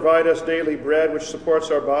only provide us daily bread which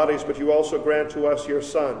supports our bodies, but you also grant to us your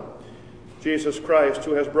Son, Jesus Christ,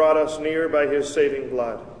 who has brought us near by his saving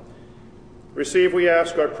blood. Receive, we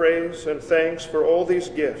ask, our praise and thanks for all these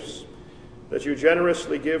gifts that you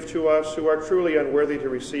generously give to us who are truly unworthy to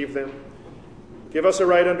receive them. Give us a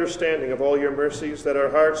right understanding of all your mercies, that our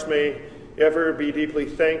hearts may ever be deeply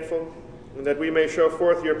thankful, and that we may show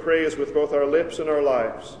forth your praise with both our lips and our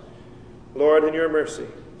lives. Lord, in your mercy,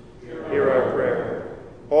 hear our prayer.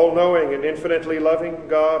 All-knowing and infinitely loving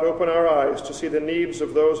God, open our eyes to see the needs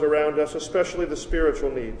of those around us, especially the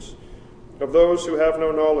spiritual needs of those who have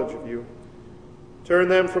no knowledge of you. Turn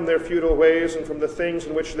them from their futile ways and from the things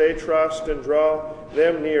in which they trust, and draw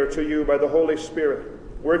them near to you by the Holy Spirit,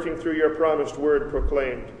 working through your promised word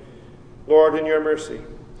proclaimed. Lord, in your mercy,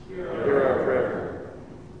 hear our prayer.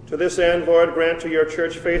 To this end, Lord, grant to your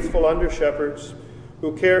church faithful under-shepherds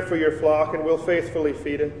who care for your flock and will faithfully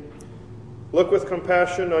feed it. Look with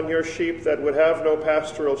compassion on your sheep that would have no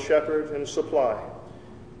pastoral shepherd, and supply.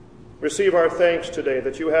 Receive our thanks today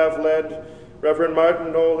that you have led Reverend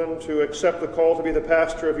Martin Nolan to accept the call to be the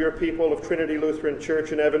pastor of your people of Trinity Lutheran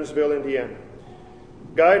Church in Evansville, Indiana.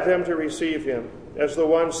 Guide them to receive him as the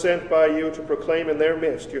one sent by you to proclaim in their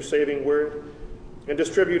midst your saving word, and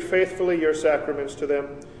distribute faithfully your sacraments to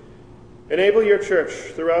them. Enable your church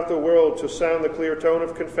throughout the world to sound the clear tone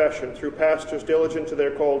of confession through pastors diligent to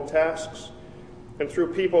their called tasks, and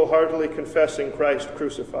through people heartily confessing Christ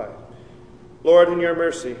crucified. Lord, in your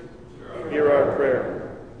mercy, hear our prayer.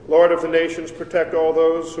 Lord of the nations, protect all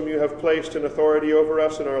those whom you have placed in authority over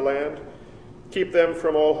us in our land. Keep them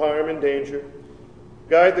from all harm and danger.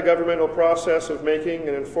 Guide the governmental process of making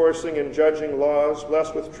and enforcing and judging laws,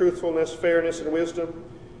 blessed with truthfulness, fairness, and wisdom,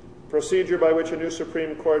 procedure by which a new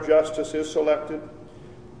Supreme Court justice is selected.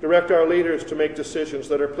 Direct our leaders to make decisions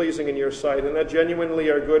that are pleasing in your sight and that genuinely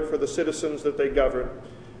are good for the citizens that they govern.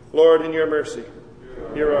 Lord, in your mercy,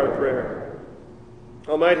 hear our prayer.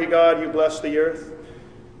 Almighty God, you bless the earth,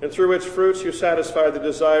 and through its fruits you satisfy the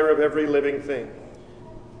desire of every living thing.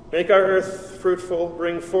 Make our earth fruitful,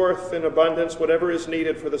 bring forth in abundance whatever is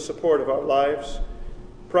needed for the support of our lives.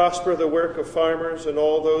 Prosper the work of farmers and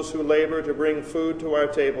all those who labor to bring food to our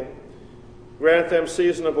table. Grant them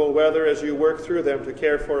seasonable weather as you work through them to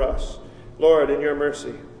care for us. Lord, in your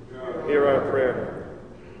mercy, hear our prayer.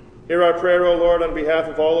 Hear our prayer, O Lord, on behalf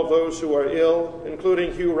of all of those who are ill,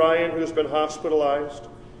 including Hugh Ryan, who's been hospitalized.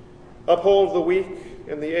 Uphold the weak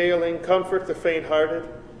and the ailing, comfort the faint-hearted.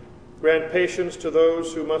 Grant patience to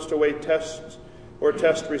those who must await tests or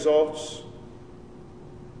test results.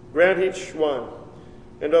 Grant each one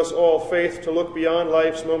and us all faith to look beyond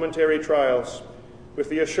life's momentary trials with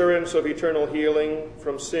the assurance of eternal healing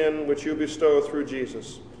from sin which you bestow through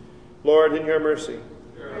Jesus. Lord, in your mercy,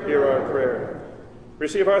 hear our prayer.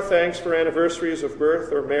 Receive our thanks for anniversaries of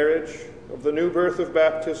birth or marriage, of the new birth of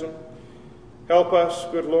baptism. Help us,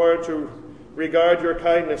 good Lord, to regard your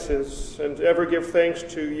kindnesses and ever give thanks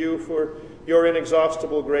to you for your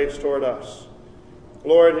inexhaustible grace toward us.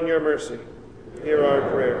 Lord, in your mercy, hear our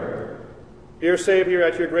prayer. Dear Savior,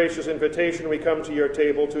 at your gracious invitation we come to your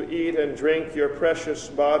table to eat and drink your precious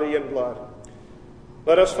body and blood.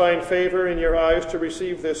 Let us find favor in your eyes to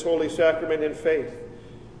receive this holy sacrament in faith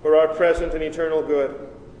for our present and eternal good.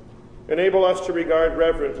 Enable us to regard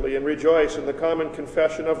reverently and rejoice in the common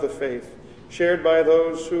confession of the faith, shared by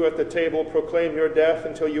those who at the table proclaim your death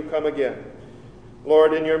until you come again.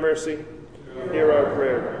 Lord, in your mercy, hear our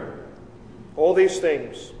prayer. All these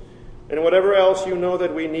things, and whatever else you know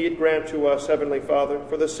that we need, grant to us, Heavenly Father,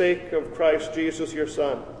 for the sake of Christ Jesus, your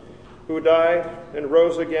Son, who died and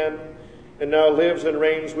rose again, and now lives and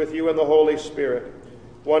reigns with you in the Holy Spirit,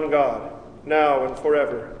 one God, now and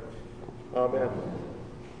forever. Amen.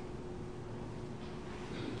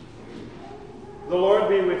 The Lord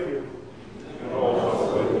be with you. And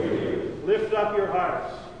also with you. Lift up your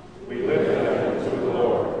hearts. We lift them to the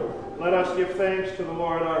Lord. Let us give thanks to the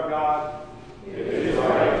Lord our God. It is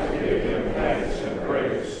right to give him thanks and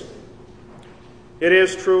praise. It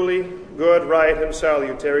is truly good, right, and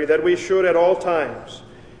salutary that we should at all times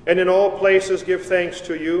and in all places give thanks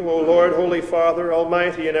to you, O Lord, Holy Father,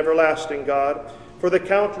 Almighty and everlasting God, for the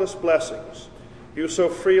countless blessings you so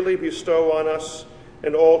freely bestow on us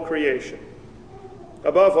and all creation.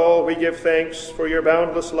 Above all, we give thanks for your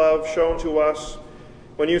boundless love shown to us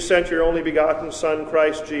when you sent your only begotten Son,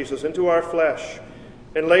 Christ Jesus, into our flesh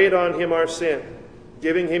and laid on him our sin,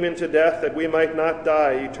 giving him into death that we might not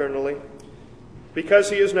die eternally. Because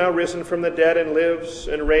he is now risen from the dead and lives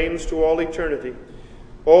and reigns to all eternity,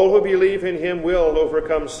 all who believe in him will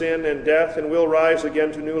overcome sin and death and will rise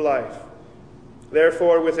again to new life.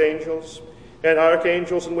 Therefore, with angels and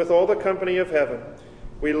archangels and with all the company of heaven,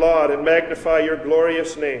 we laud and magnify your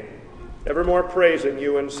glorious name, evermore praising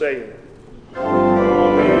you and saying,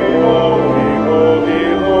 Holy, holy,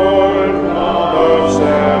 holy Lord, God of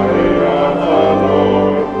Sabaoth, the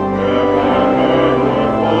Lord, heaven and earth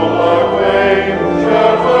full of faith,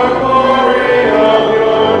 shout the glory of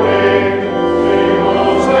your name. Sing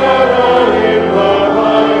Hosanna in the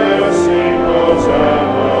highest, sing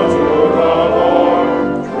Hosanna to the Lord.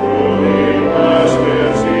 Truly blessed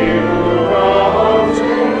is he who comes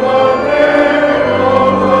in the name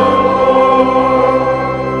of the Lord.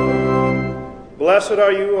 Blessed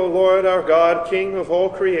are you, O Lord, our God, King of all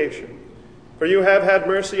creation. For you have had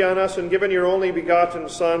mercy on us and given your only begotten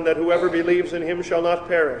Son, that whoever believes in him shall not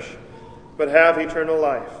perish, but have eternal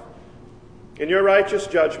life. In your righteous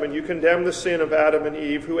judgment you condemned the sin of Adam and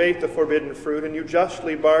Eve, who ate the forbidden fruit, and you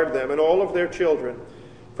justly barred them and all of their children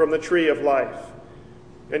from the tree of life.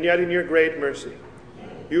 And yet in your great mercy,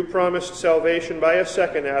 you promised salvation by a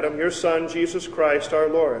second Adam, your Son, Jesus Christ our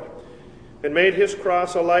Lord, and made his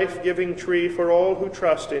cross a life-giving tree for all who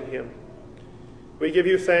trust in him. We give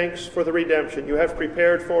you thanks for the redemption you have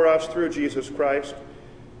prepared for us through Jesus Christ.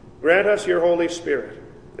 Grant us your Holy Spirit,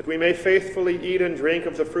 that we may faithfully eat and drink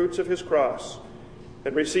of the fruits of his cross,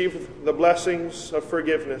 and receive the blessings of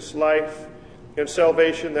forgiveness, life, and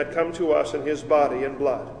salvation that come to us in his body and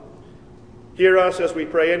blood. Hear us as we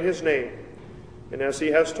pray in his name, and as he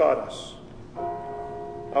has taught us.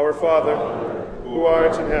 Our Father, who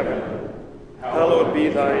art in heaven, hallowed be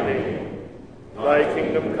thy name. Thy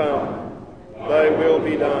kingdom come, thy will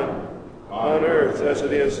be done, on earth as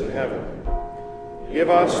it is in heaven. Give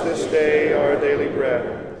us this day our daily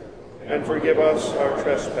bread, and forgive us our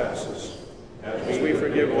trespasses, as we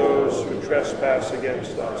forgive those who trespass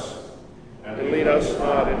against us. And lead us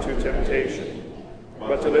not into temptation,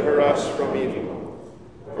 but deliver us from evil.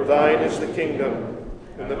 For thine is the kingdom,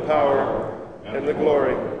 and the power, and the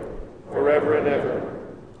glory, forever and ever.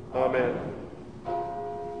 Amen.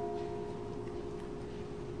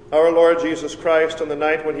 Our Lord Jesus Christ, on the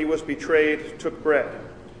night when he was betrayed, took bread.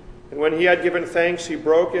 And when he had given thanks, he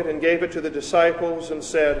broke it and gave it to the disciples and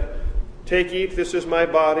said, Take, eat, this is my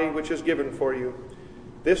body, which is given for you.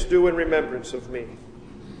 This do in remembrance of me.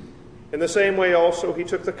 In the same way also he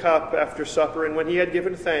took the cup after supper, and when he had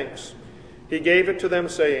given thanks, he gave it to them,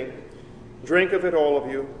 saying, Drink of it, all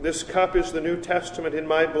of you. This cup is the New Testament in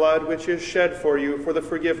my blood, which is shed for you for the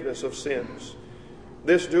forgiveness of sins.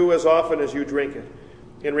 This do as often as you drink it,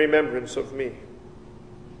 in remembrance of me.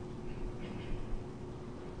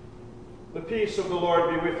 The peace of the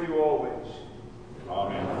Lord be with you always.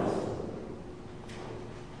 Amen.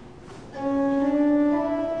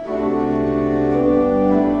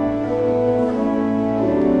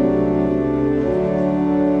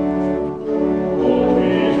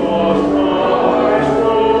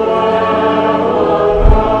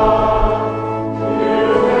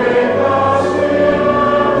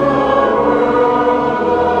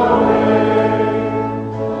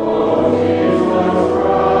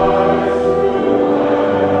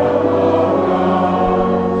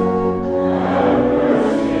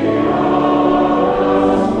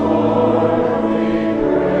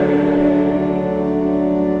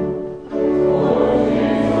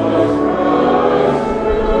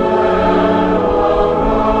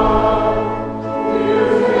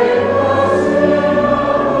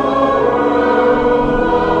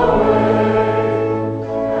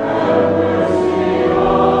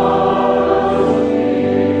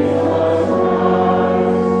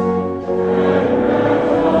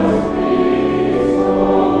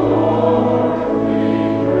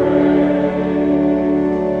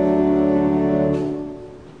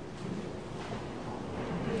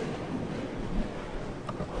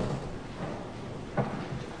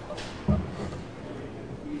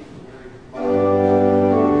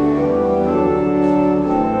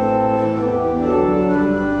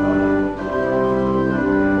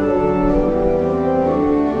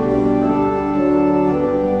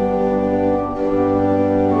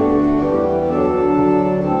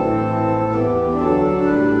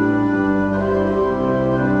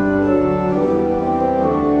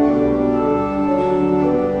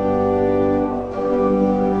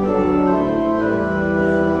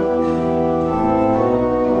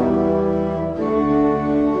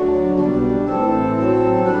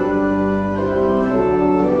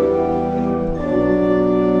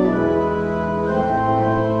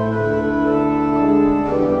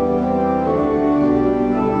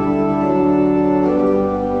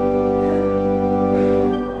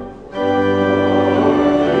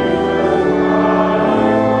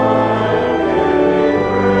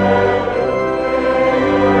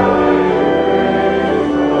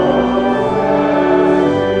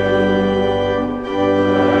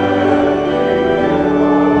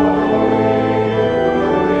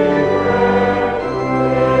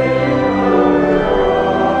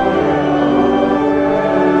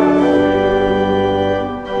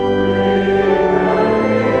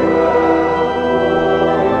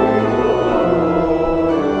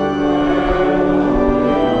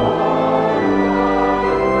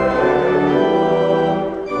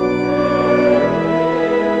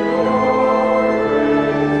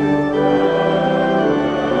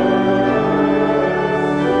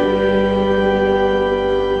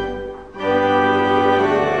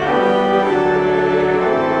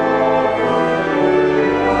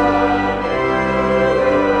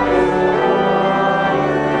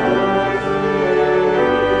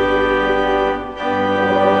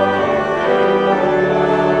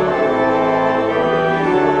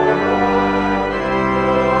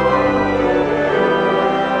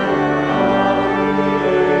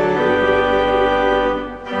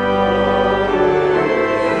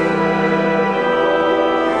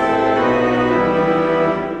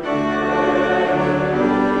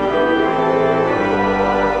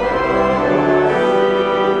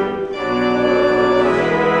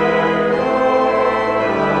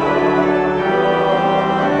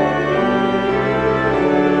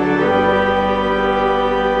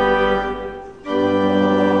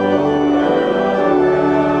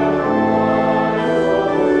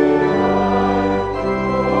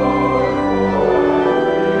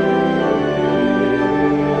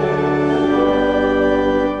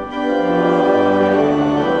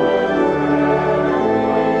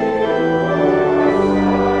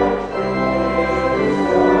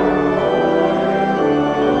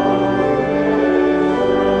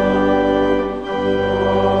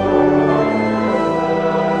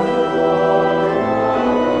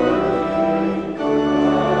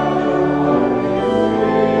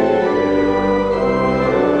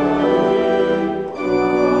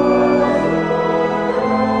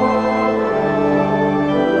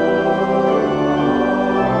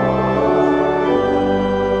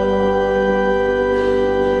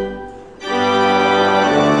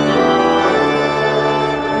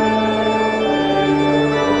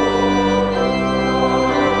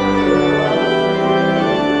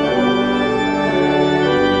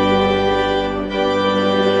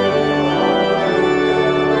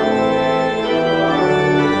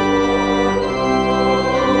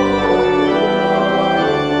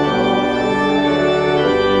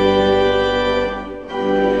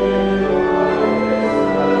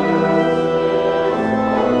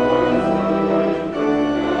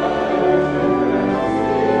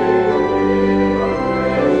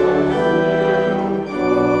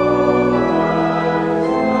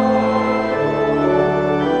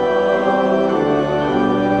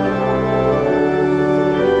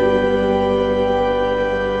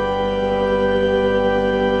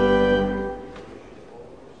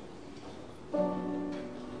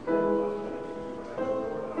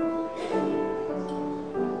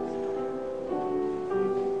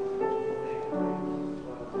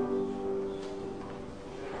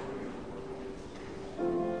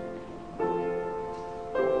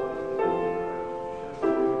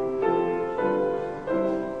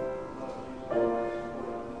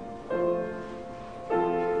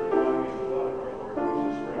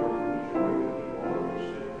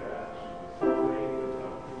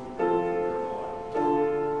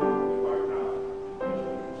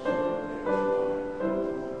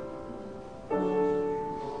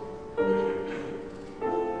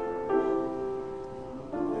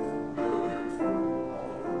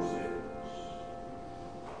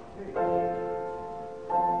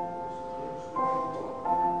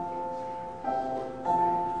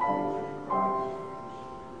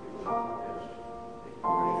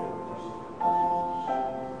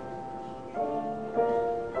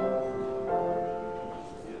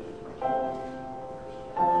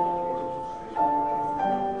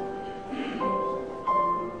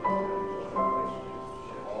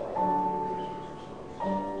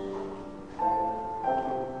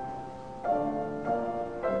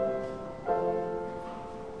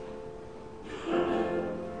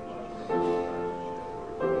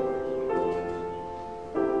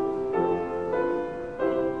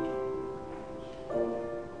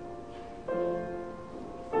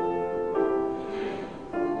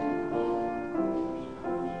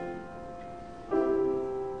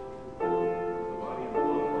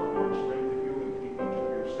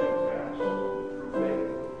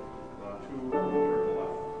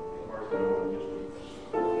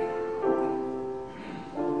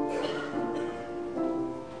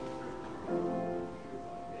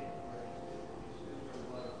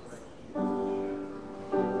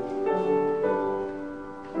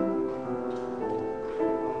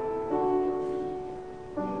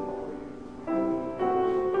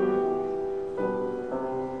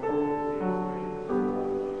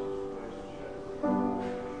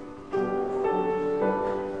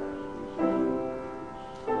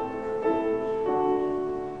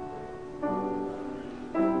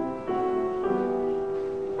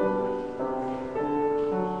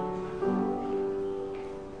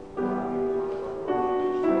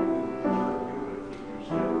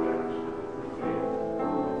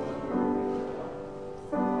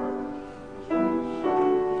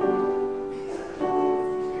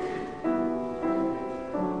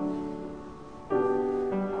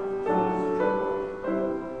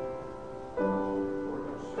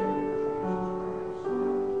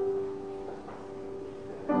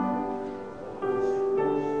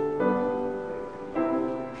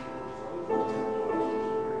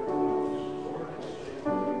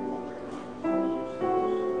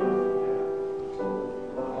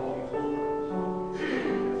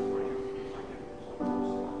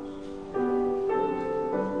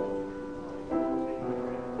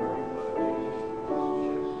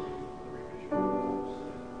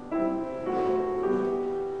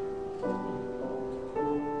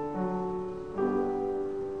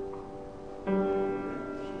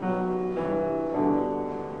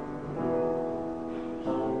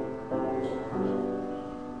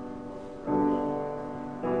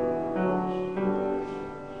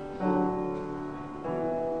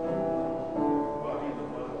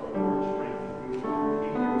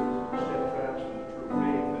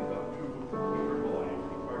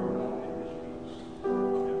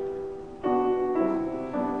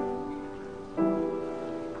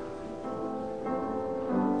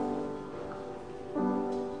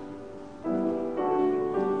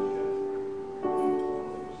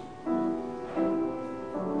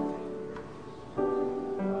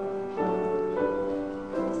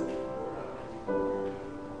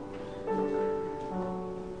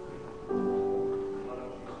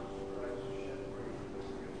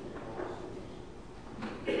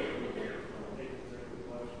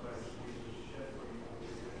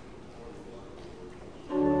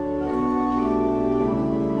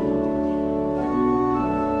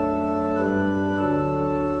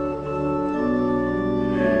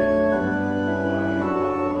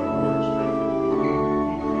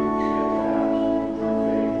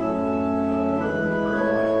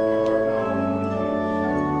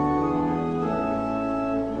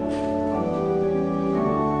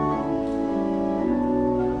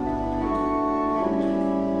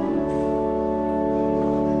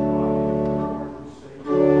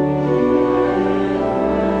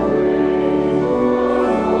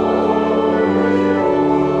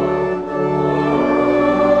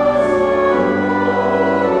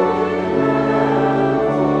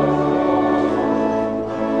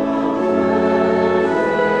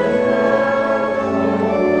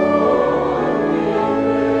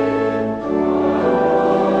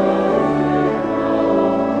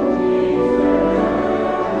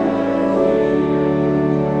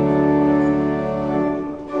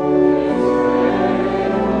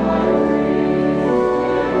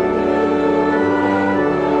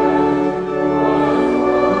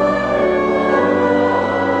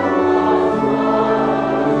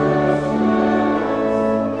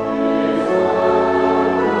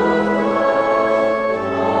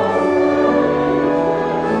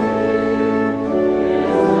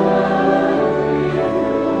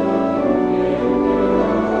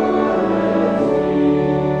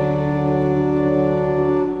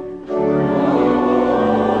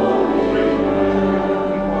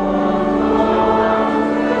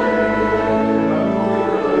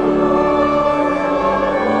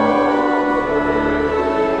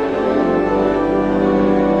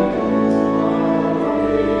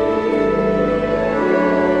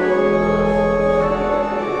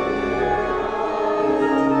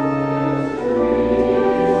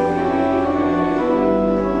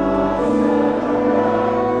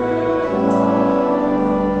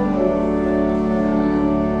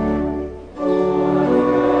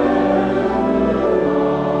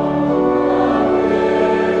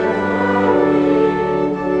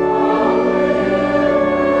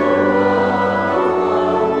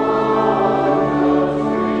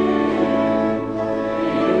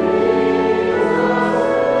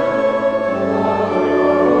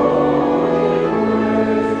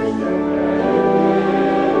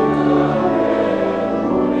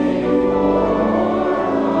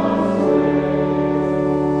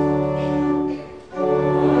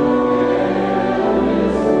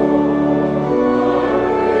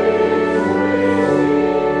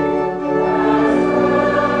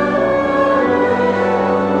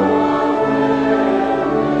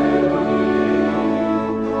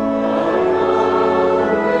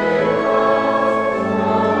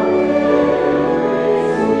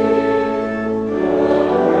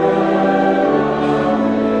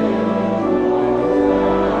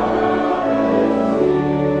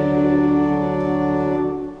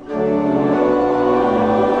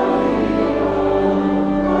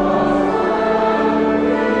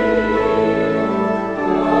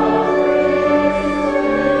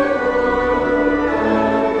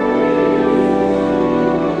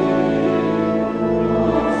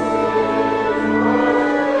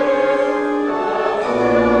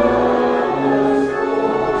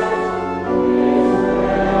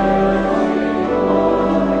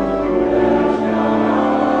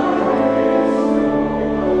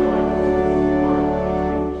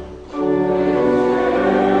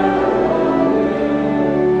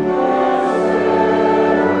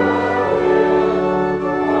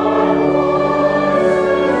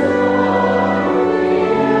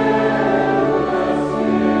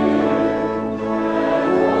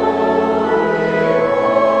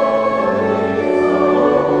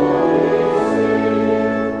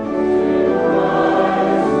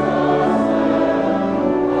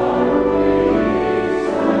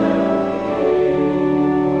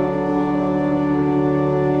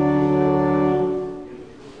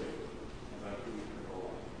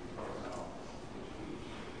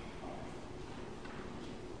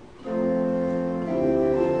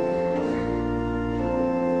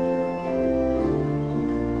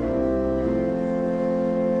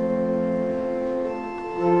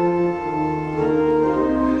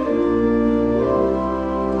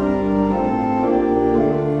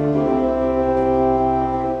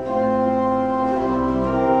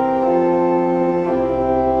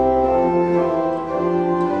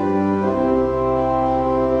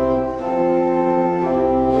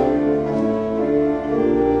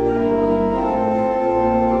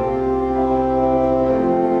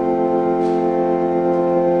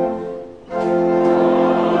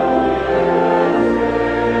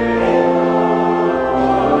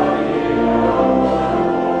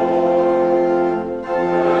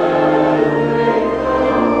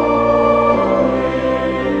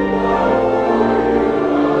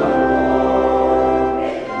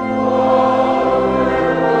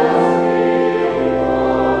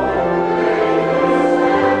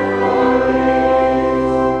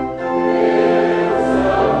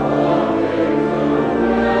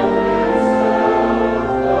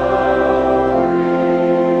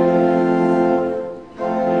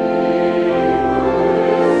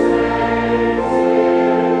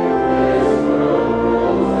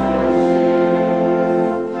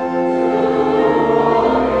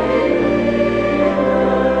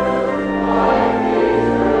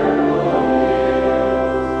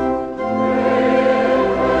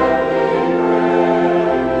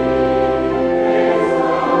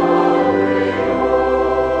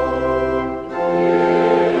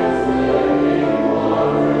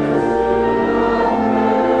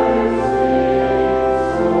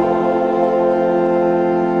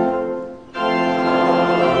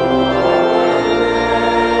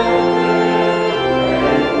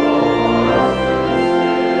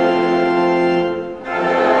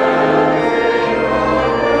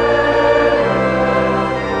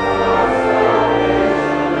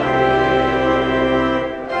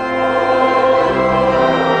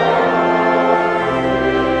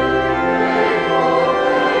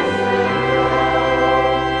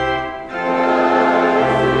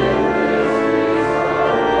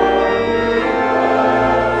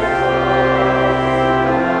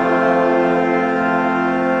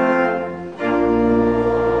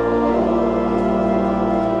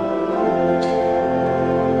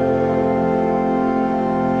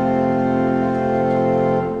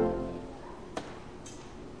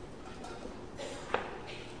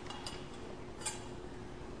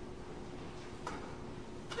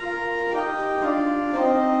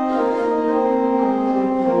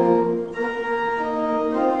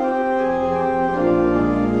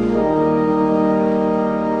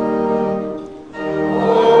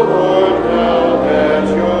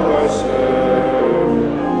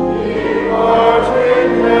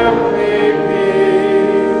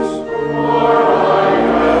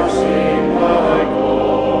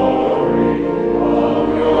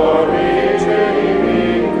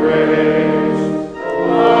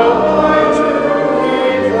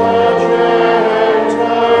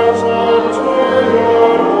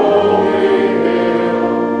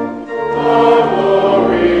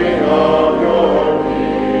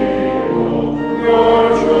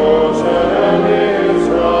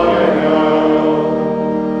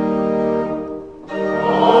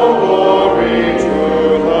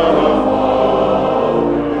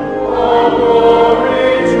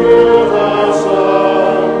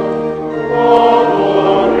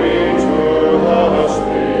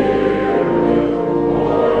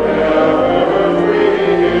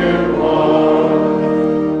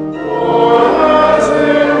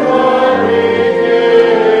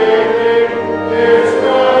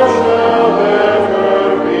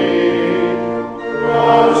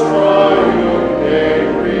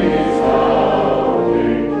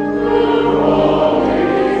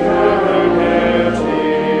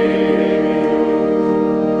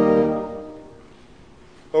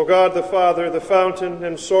 Father, the fountain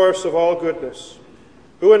and source of all goodness,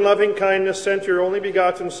 who in loving kindness sent your only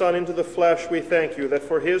begotten Son into the flesh, we thank you that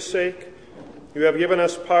for his sake you have given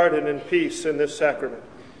us pardon and peace in this sacrament.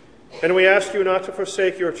 And we ask you not to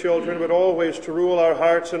forsake your children, but always to rule our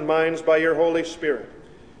hearts and minds by your Holy Spirit,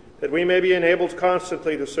 that we may be enabled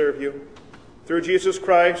constantly to serve you. Through Jesus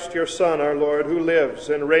Christ, your Son, our Lord, who lives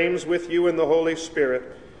and reigns with you in the Holy Spirit,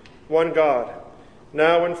 one God,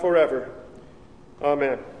 now and forever.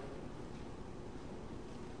 Amen.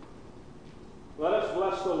 Let us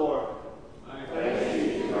bless the Lord. Thanks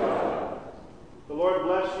be to God. The Lord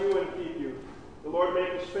bless you and keep you. The Lord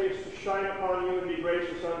make his face to shine upon you and be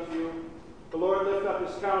gracious unto you. The Lord lift up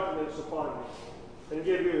his countenance upon you and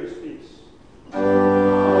give you his peace.